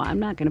no, I'm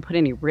not going to put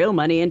any real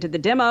money into the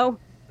demo.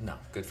 No,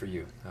 good for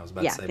you. I was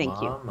about Yeah, to say,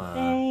 thank you. Mom,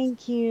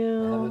 Thank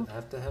you. I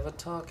have to have a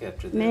talk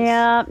after this.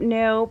 Yeah,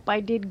 nope,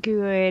 I did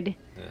good.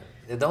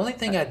 Yeah. The only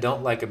thing I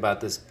don't like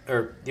about this,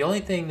 or the only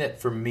thing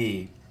that for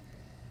me,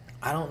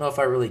 I don't know if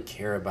I really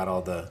care about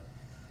all the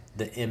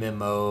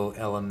MMO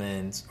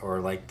elements or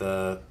like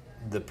the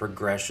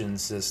progression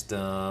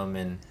system,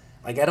 and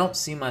like I don't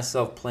see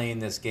myself playing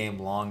this game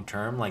long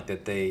term like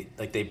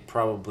they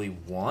probably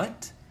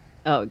want.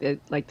 Oh,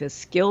 like the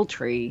skill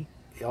tree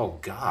Oh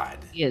God.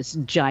 is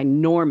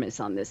ginormous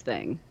on this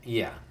thing.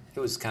 Yeah. It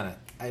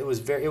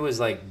was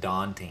like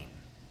daunting.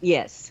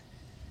 Yes.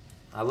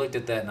 I looked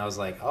at that and I was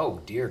like,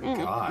 "Oh dear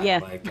God!" Yeah.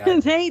 Like,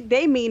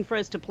 They mean for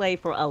us to play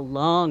for a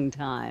long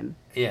time.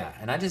 yeah,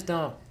 and I just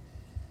don't.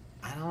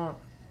 I don't.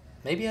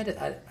 Maybe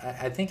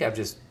I think I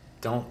just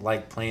don't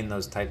like playing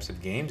those types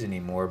of games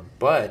anymore.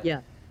 But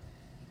Yeah.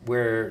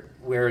 where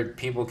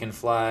People Can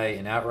Fly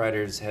and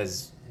Outriders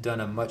has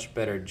done a much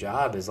better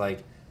job is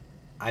like,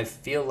 I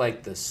feel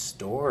like the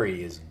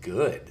story is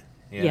good.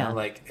 You Yeah. know,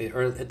 like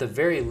or at the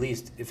very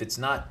least, if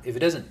it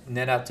doesn't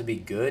net out to be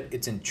good,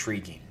 it's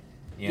intriguing.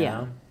 You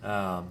Yeah.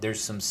 know, there's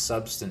some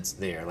substance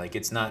there. Like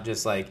it's not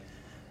just like,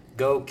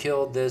 go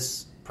kill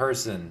this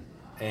person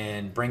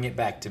and bring it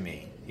back to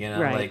me. You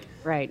know, Right. like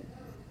Right.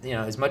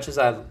 as much as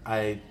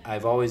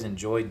I've always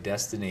enjoyed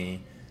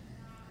Destiny,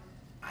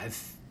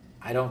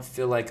 I don't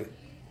feel like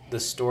the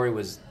story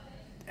was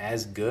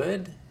as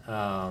good.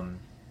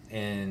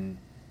 And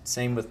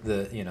same with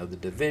the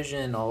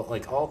Division,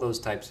 all those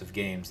types of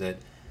games that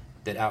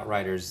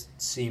Outriders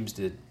seems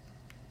to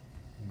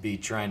be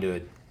trying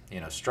to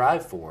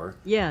strive for.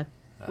 Yeah.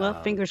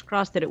 Well, fingers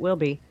crossed that it will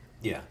be.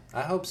 Yeah,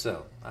 I hope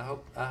so. I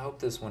hope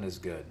this one is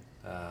good.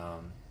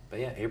 But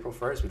yeah, April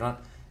 1st. We don't.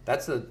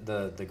 That's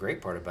the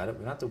great part about it. We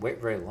don't have to wait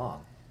very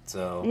long.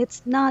 So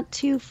It's not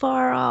too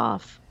far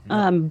off.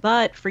 No.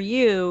 But for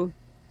you,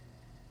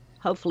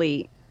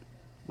 hopefully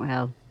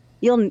Wow.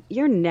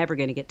 You're never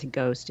going to get to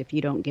Ghost if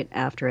you don't get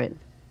after it.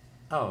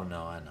 Oh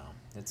no, I know.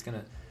 It's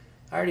gonna.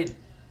 I already.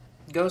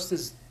 Ghost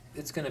is.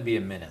 It's gonna be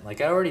a minute. Like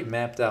I already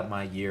mapped out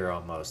my year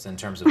almost in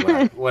terms of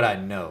what I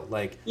know.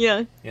 Like,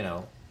 Yeah. you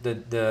know,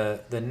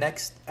 the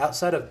next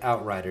outside of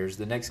Outriders,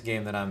 the next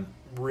game that I'm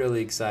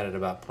really excited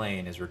about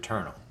playing is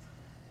Returnal.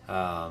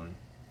 Um,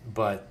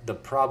 but the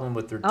problem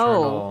with Oh,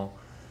 Returnal,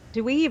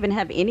 do we even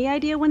have any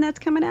idea when that's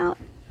coming out?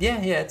 yeah,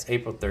 it's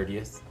April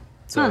 30th.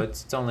 So Huh.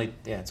 it's only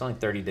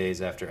 30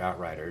 days after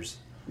Outriders.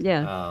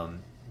 Yeah. Um,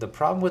 the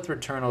problem with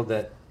Returnal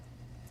that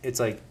it's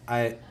like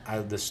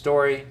the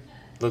story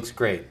looks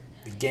great,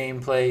 the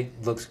gameplay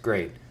looks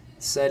great,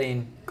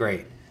 setting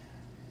great.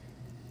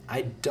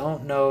 I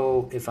don't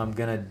know if I'm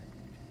gonna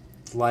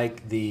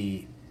like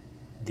the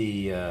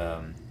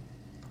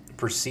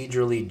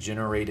procedurally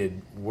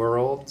generated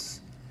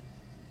worlds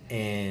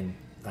and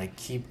like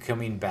keep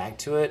coming back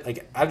to it.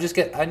 Like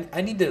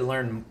I need to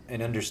learn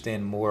and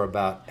understand more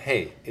about,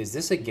 hey, is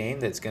this a game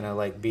that's gonna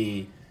like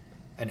be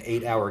an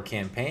 8 hour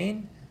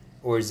campaign,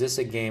 or is this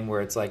a game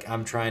where it's like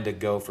I'm trying to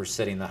go for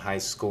setting the high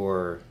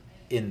score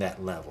in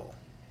that level?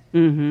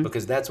 Mm-hmm.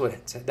 Because that's what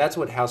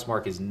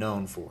Housemarque is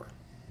known for.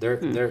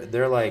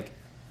 They're like,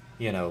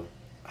 you know,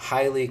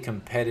 highly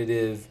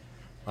competitive,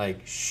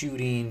 like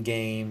shooting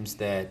games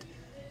that,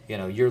 you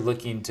know, you're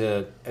looking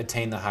to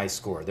attain the high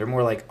score. They're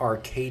more like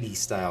arcadey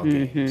style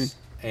Mm-hmm. games,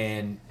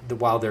 and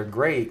while they're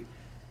great,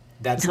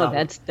 that's No, not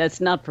what. that's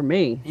not for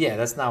me. Yeah,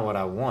 that's not what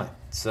I want.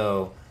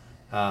 So,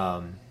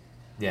 um,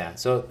 yeah.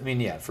 So I mean,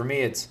 yeah, for me,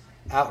 it's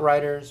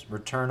Outriders,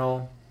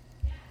 Returnal,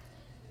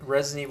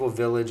 Resident Evil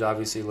Village.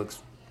 Obviously, looks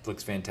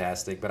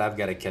fantastic, but I've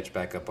got to catch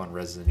back up on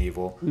Resident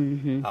Evil.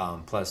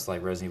 Mm-hmm. Plus,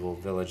 like Resident Evil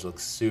Village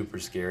looks super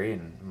scary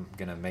and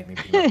gonna make me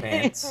pee my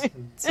pants.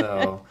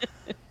 So,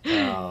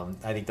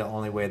 I think the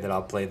only way that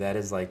I'll play that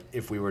is like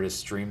if we were to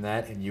stream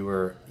that and you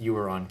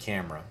were on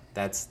camera.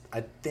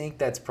 I think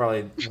that's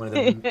probably one of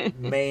the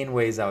main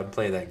ways I would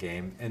play that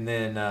game. And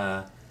then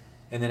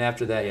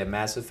after that, yeah,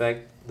 Mass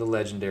Effect, the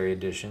Legendary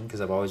Edition, because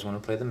I've always wanted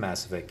to play the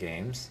Mass Effect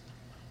games.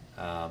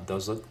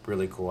 Those look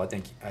really cool. I They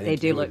think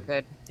do you would. look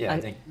good. Yeah, I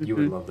think you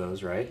would Mm-hmm. love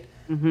those, right?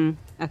 Mm-hmm.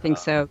 I think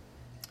so.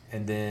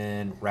 And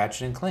then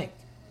Ratchet and Clank.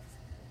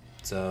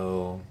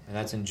 So, and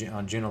that's on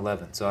June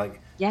 11th. So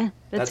Yeah,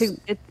 that's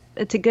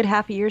it's a good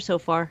half a year so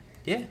far.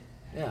 yeah,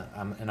 yeah.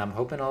 I'm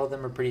hoping all of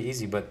them are pretty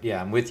easy. But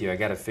yeah, I'm with you. I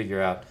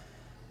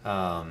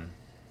Um,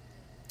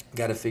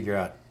 got to figure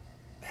out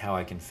how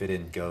I can fit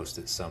in Ghost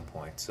at some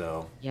point.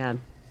 So, Yeah.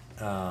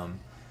 um,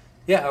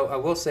 yeah, I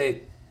will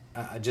say,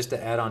 just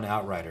to add on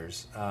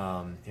Outriders,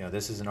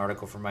 this is an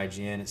article from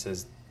IGN. It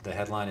says the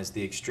headline is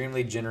 "The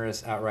Extremely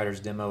Generous Outriders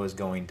Demo is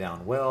Going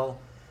Down Well."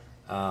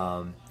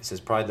 It says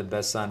probably the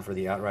best sign for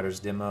the Outriders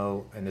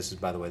demo, and this is,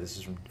 by the way, this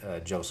is from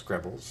Joe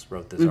Screbbles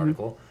wrote this Mm-hmm.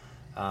 article,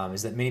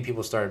 is that many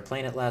people started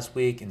playing it last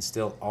week and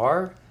still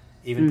are,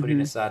 even putting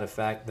Mm-hmm. aside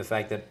the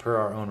fact that per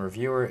our own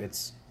reviewer,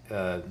 it's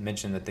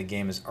mentioned that the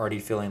game is already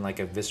feeling like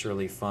a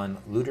viscerally fun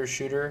looter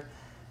shooter.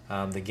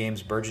 The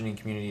game's burgeoning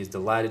community is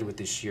delighted with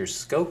the sheer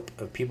scope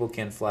of People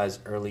Can Fly's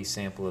early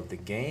sample of the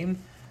game.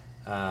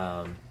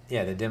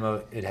 Yeah, the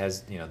demo, it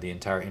has, the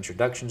entire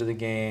introduction to the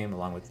game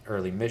along with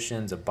early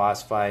missions, a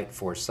boss fight,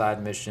 4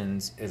 side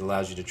missions. It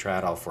allows you to try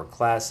out all 4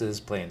 classes,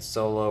 play in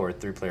solo or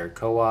 3-player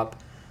co-op.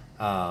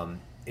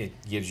 It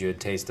gives you a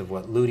taste of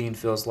what looting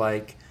feels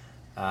like.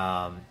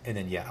 And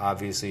then, yeah,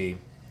 obviously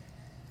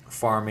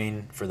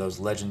farming for those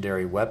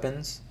legendary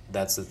weapons.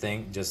 That's the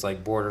thing. Just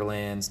like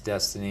Borderlands,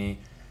 Destiny,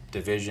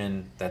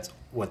 Division, that's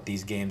what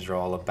these games are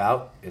all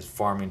about, is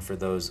farming for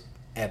those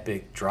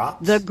epic The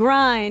drops.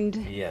 grind.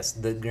 Yes,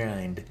 the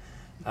grind.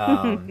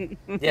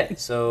 Yeah,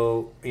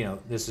 so,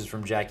 this is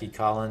from Jackie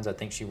Collins. I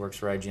think she works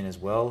for IGN as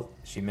well.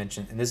 She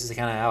mentioned, and this is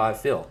kind of how I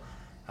feel.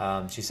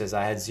 She says,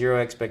 I had zero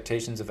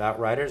expectations of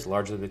Outriders,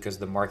 largely because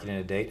the marketing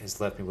to date has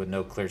left me with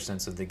no clear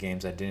sense of the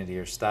game's identity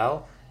or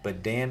style.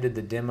 But damn, did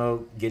the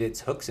demo get its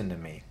hooks into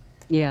me.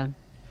 Yeah.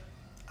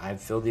 I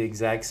feel the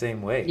exact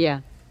same way. Yeah.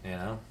 You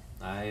know,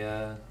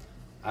 I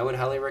would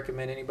highly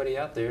recommend anybody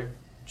out there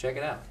check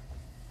it out.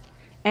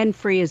 And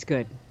free is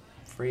good.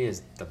 Free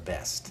is the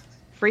best.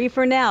 Free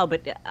for now,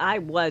 but I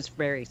was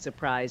very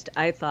surprised.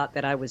 I thought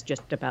that I was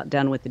just about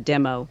done with the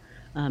demo,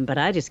 but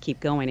I just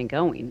keep going and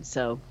going.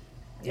 So,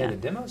 Yeah, yeah. the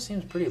demo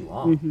seems pretty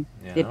long. Hmm.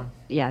 You It, know.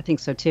 yeah, I think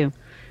so too.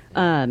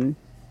 Yeah. Um,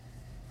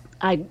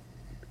 I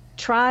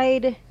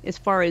tried as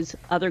far as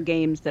other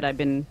games that I've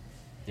been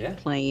Yeah.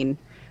 playing.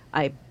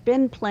 I've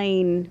been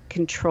playing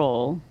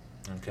Control,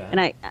 Okay.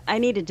 and I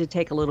needed to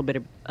take a little bit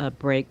of a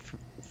break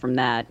from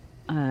that.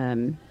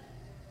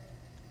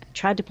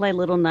 Tried to play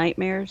Little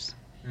Nightmares,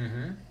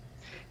 Mm-hmm.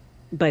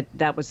 but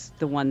that was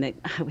the one that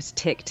I was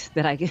ticked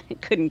that I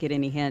couldn't get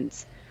any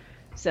hints.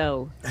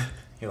 So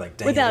You're like,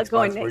 dang it, without Xbox,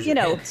 going, where's your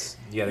hints?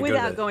 You gotta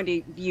without go to going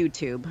to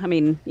YouTube, I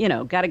mean,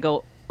 got to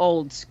go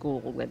old school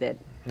with it.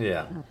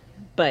 yeah.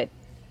 But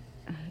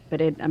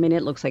I mean,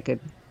 it looks like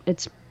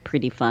it's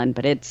pretty fun,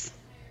 but it's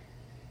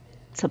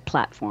a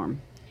platform,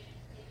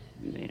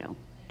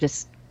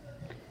 just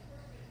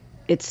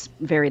it's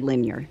very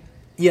linear.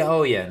 Yeah.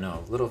 Oh, yeah.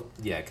 No, little.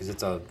 Yeah, because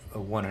it's a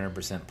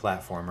 100%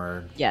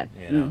 platformer. Yeah.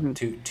 You know, Hmm.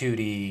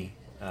 2D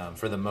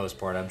for the most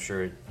part. I'm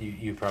sure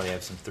you probably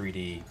have some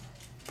 3D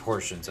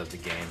portions of the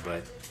game,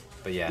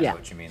 but yeah, I know Yeah.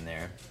 what you mean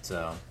there.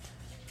 So,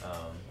 um,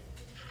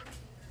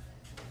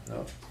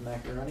 oh,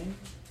 macaroni,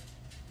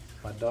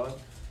 my dog.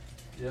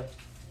 Yep.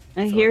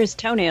 And So here's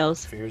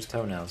toenails. fears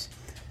toenails.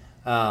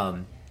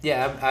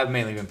 Yeah, I've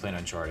mainly been playing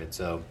Uncharted,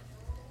 so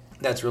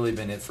that's really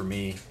been it for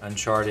me.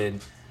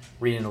 Uncharted,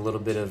 reading a little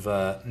bit of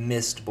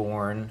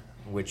Mistborn,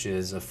 which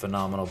is a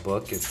phenomenal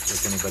book.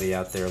 If anybody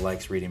out there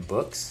likes reading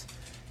books,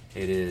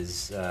 it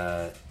is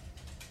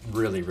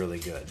really really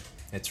good.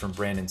 It's from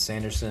Brandon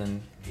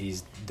Sanderson. He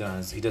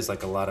does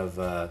like a lot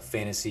of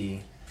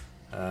fantasy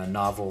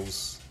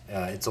novels.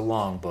 It's a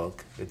long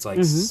book. It's like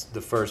Hmm.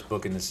 the first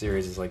book in the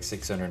series is like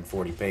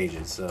 640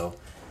 pages. So,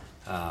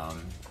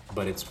 um,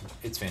 but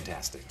it's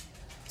fantastic.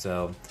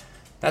 So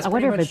that's I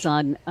pretty wonder if it's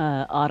much.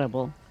 on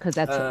Audible because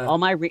that's Uh, all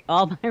my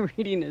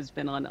reading has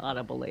been on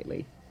Audible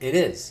lately. it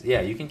is.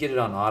 Yeah, you can get it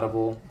on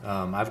Audible.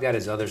 I've got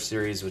his other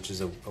series, which is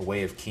a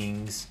Way of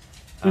Kings,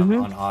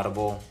 Hmm. on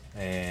Audible,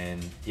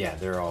 and yeah,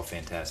 they're all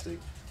fantastic.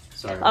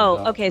 Sorry,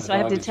 Oh, okay. my So I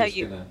have dog to is tell just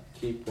you, gonna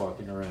keep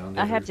walking around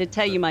I have to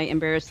tell you but my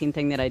embarrassing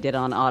thing that I did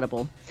on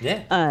Audible.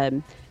 yeah,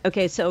 Um,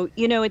 okay, so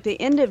at the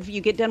end of you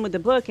get done with the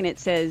book and it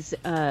says,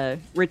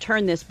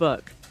 return this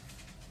book.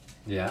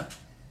 yeah.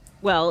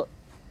 Well,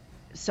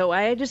 so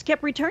I just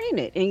kept returning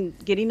it and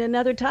getting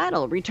another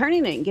title,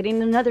 returning it and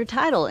getting another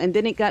title. And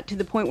then it got to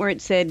the point where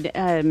it said,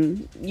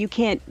 you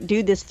can't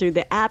do this through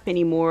the app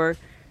anymore.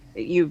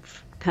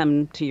 You've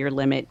come to your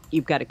limit.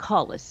 You've got to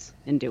call us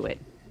and do it.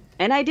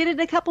 And I did it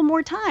a couple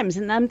more times.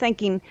 And I'm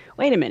thinking,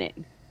 wait a minute.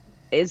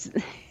 Is,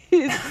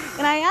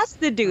 and I asked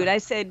the dude, I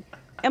said,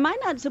 am I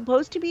not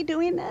supposed to be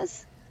doing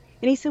this?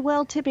 And he said,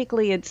 well,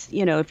 typically it's,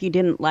 if you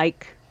didn't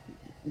like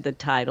the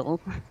title,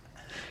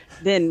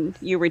 then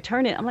you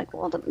return it. I'm like,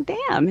 well,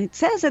 damn, it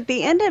says at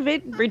the end of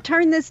it,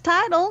 return this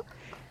title.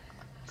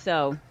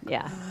 So,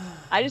 yeah,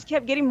 I just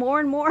kept getting more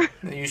and more.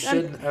 You Um,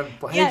 shouldn't have.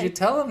 Why did yeah. you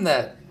tell them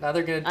that? Now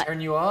they're gonna I, turn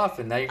you off,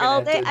 and now you're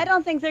gonna have I to.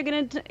 don't think they're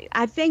going to,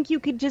 I think you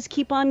could just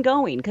keep on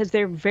going because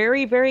they're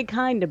very, very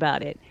kind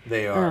about it.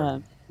 They are. Uh,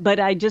 but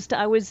I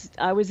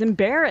was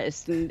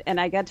embarrassed and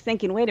I got to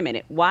thinking, wait a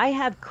minute, why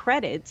have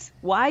credits?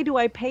 Why do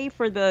I pay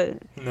for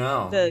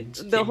No, you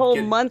just the keep whole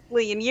getting.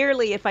 monthly and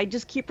yearly if I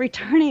just keep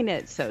returning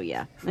it? So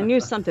yeah, I knew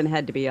something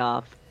had to be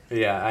off.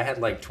 Yeah, I had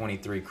like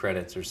 23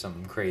 credits or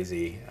something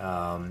crazy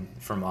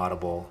from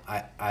Audible.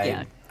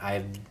 Yeah.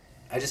 I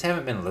just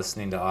haven't been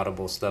listening to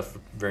Audible stuff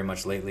very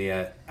much lately.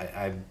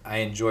 I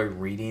enjoy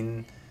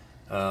reading.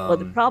 Well,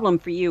 the Um, problem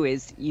for you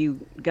is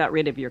you got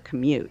rid of your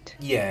commute.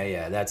 yeah,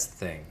 yeah, that's the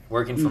thing.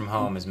 Working from Hmm.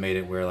 home has made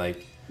it where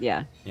like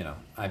Yeah.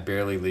 I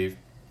barely leave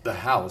the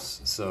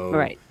house. So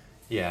Right.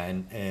 yeah,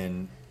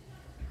 and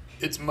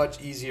it's much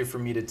easier for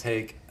me to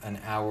take an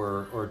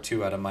hour or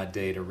two out of my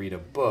day to read a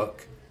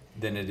book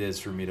than it is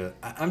for me to.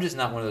 I'm just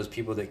not one of those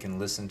people that can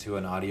listen to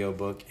an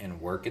audiobook and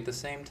work at the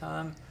same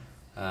time.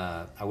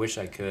 I wish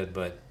I could,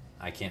 but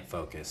I can't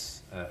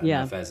focus Yeah.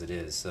 enough as it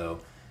is. So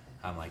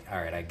I'm like,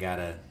 all right, I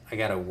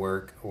gotta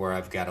work, or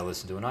I've got to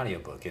listen to an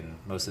audiobook, and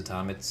most of the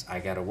time it's I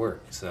gotta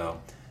work. So,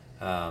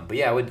 but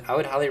yeah, I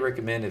would highly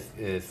recommend if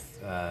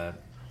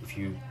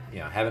you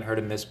haven't heard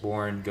of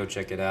Mistborn, go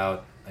check it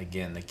out.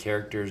 Again, the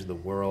characters, the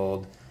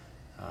world,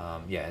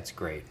 yeah, it's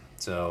great.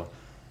 So,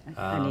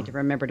 I need um, to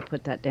remember to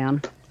put that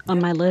down on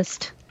yeah, my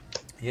list.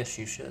 yes,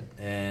 you should.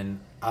 And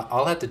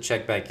I'll have to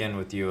check back in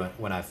with you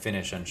when I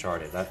finish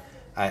Uncharted.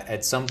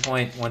 At some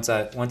point once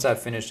I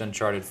finish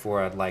Uncharted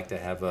 4, I'd like to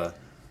have a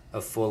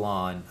full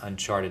on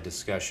Uncharted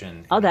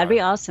discussion Oh, in that'd be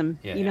our awesome.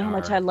 yeah You in know how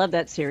much I our love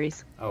that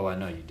series. oh, I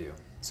know you do.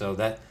 So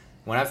that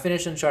when I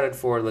finish Uncharted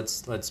 4,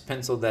 let's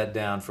pencil that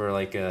down for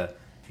like a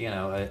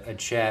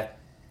chat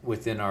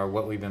within our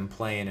what we've been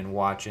playing and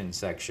watching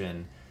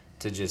section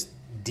to just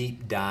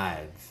deep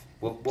dive.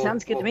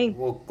 Sounds good to me.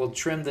 We'll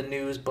trim the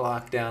news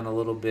block down a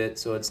little bit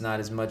so it's not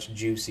as much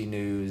juicy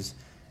news,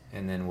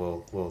 and then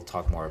we'll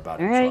talk more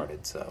about All right.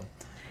 Uncharted. So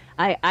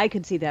I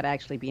could see that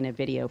actually being a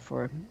video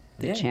for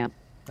the yeah, champ.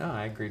 no,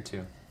 I agree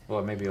too.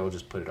 Well, maybe I'll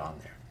just put it on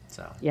there.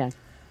 So Yeah.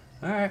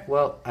 all right,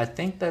 well, I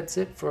think that's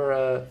it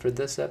for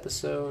this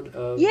episode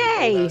of Old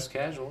Yay! Ass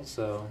Casual.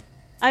 So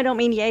I don't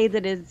mean yay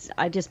that is,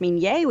 I just mean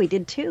yay, we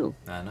did two.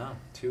 I know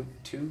two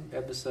Good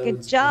episodes in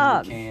the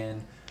job.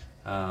 can.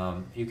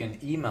 You can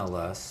email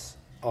us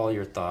all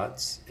your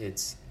thoughts.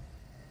 It's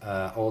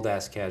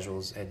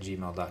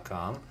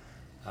oldasscasuals@gmail.com.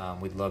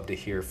 We'd love to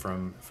hear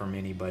from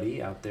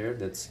anybody out there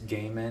that's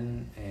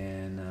gaming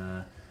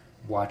and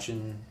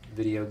watching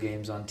video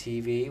games on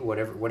TV,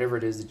 whatever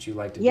it is that you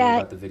like to do Yeah,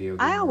 about the video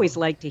I game always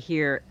world. like to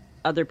hear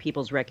other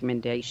people's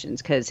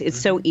recommendations because it's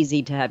so Hmm.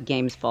 easy to have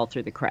games fall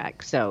through the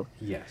cracks. So,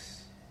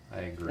 Yes,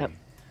 I agree. yep.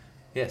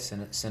 Yeah,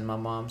 send my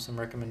mom some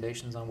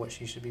recommendations on what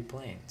she should be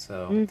playing.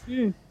 So,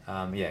 Hmm.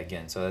 yeah,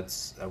 again, so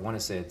I want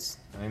to say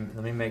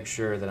let me make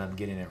sure that I'm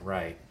getting it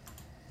right,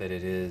 that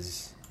it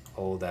is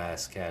old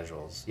ass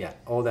casuals. Yeah,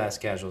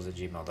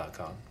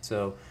 oldasscasuals@gmail.com.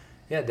 So,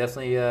 yeah,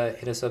 definitely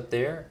hit us up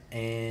there.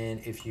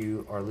 And if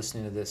you are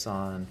listening to this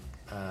on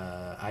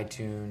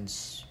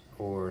iTunes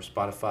or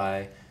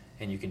Spotify,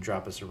 and you can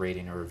drop us a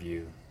rating or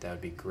review, that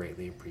would be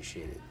greatly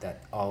appreciated.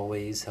 That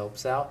always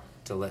helps out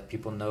to let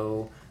people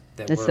know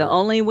that That's the we're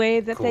only way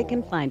that they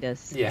can cool. find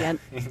us. Yeah, Yep.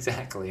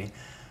 exactly.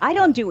 I Uh,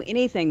 don't do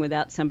anything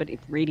without somebody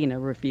reading a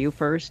review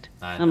first.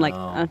 I I'm like,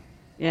 know.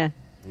 yeah,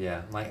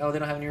 Yeah, like, oh, they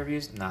don't have any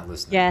reviews? Not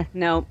listening. yeah,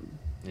 no,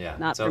 Yeah.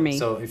 not for So me.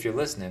 so if you're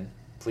listening,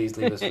 please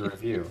leave us a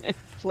review.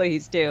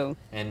 Please do.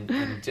 And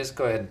just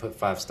go ahead and put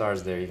 5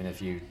 stars there, even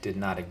if you did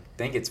not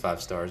think it's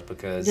 5 stars,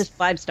 because Just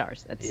 5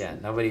 stars. That's yeah,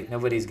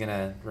 nobody's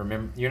gonna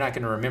remember. You're not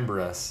gonna remember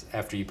us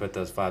after you put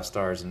those 5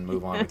 stars and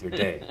move on with your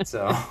day.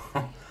 So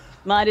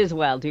might as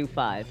well do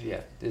 5.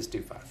 yeah, just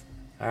do 5.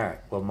 All right.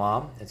 Well,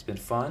 Mom, it's been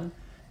fun,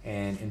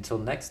 and until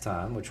next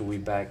time, which will be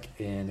back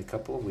in a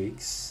couple of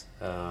weeks,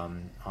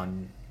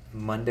 on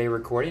Monday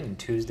recording, and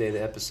Tuesday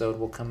the episode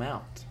will come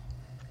out.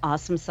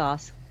 Awesome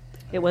sauce.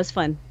 It was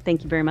fun.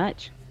 Thank you very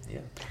much. Yeah.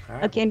 All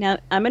right. Okay, now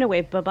I'm gonna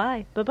wave. Bye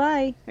bye. Bye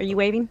bye. Are you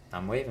waving?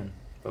 I'm waving.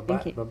 Bye bye.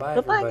 Thank you. Bye bye,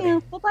 Bye bye everybody. now.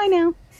 Bye bye now.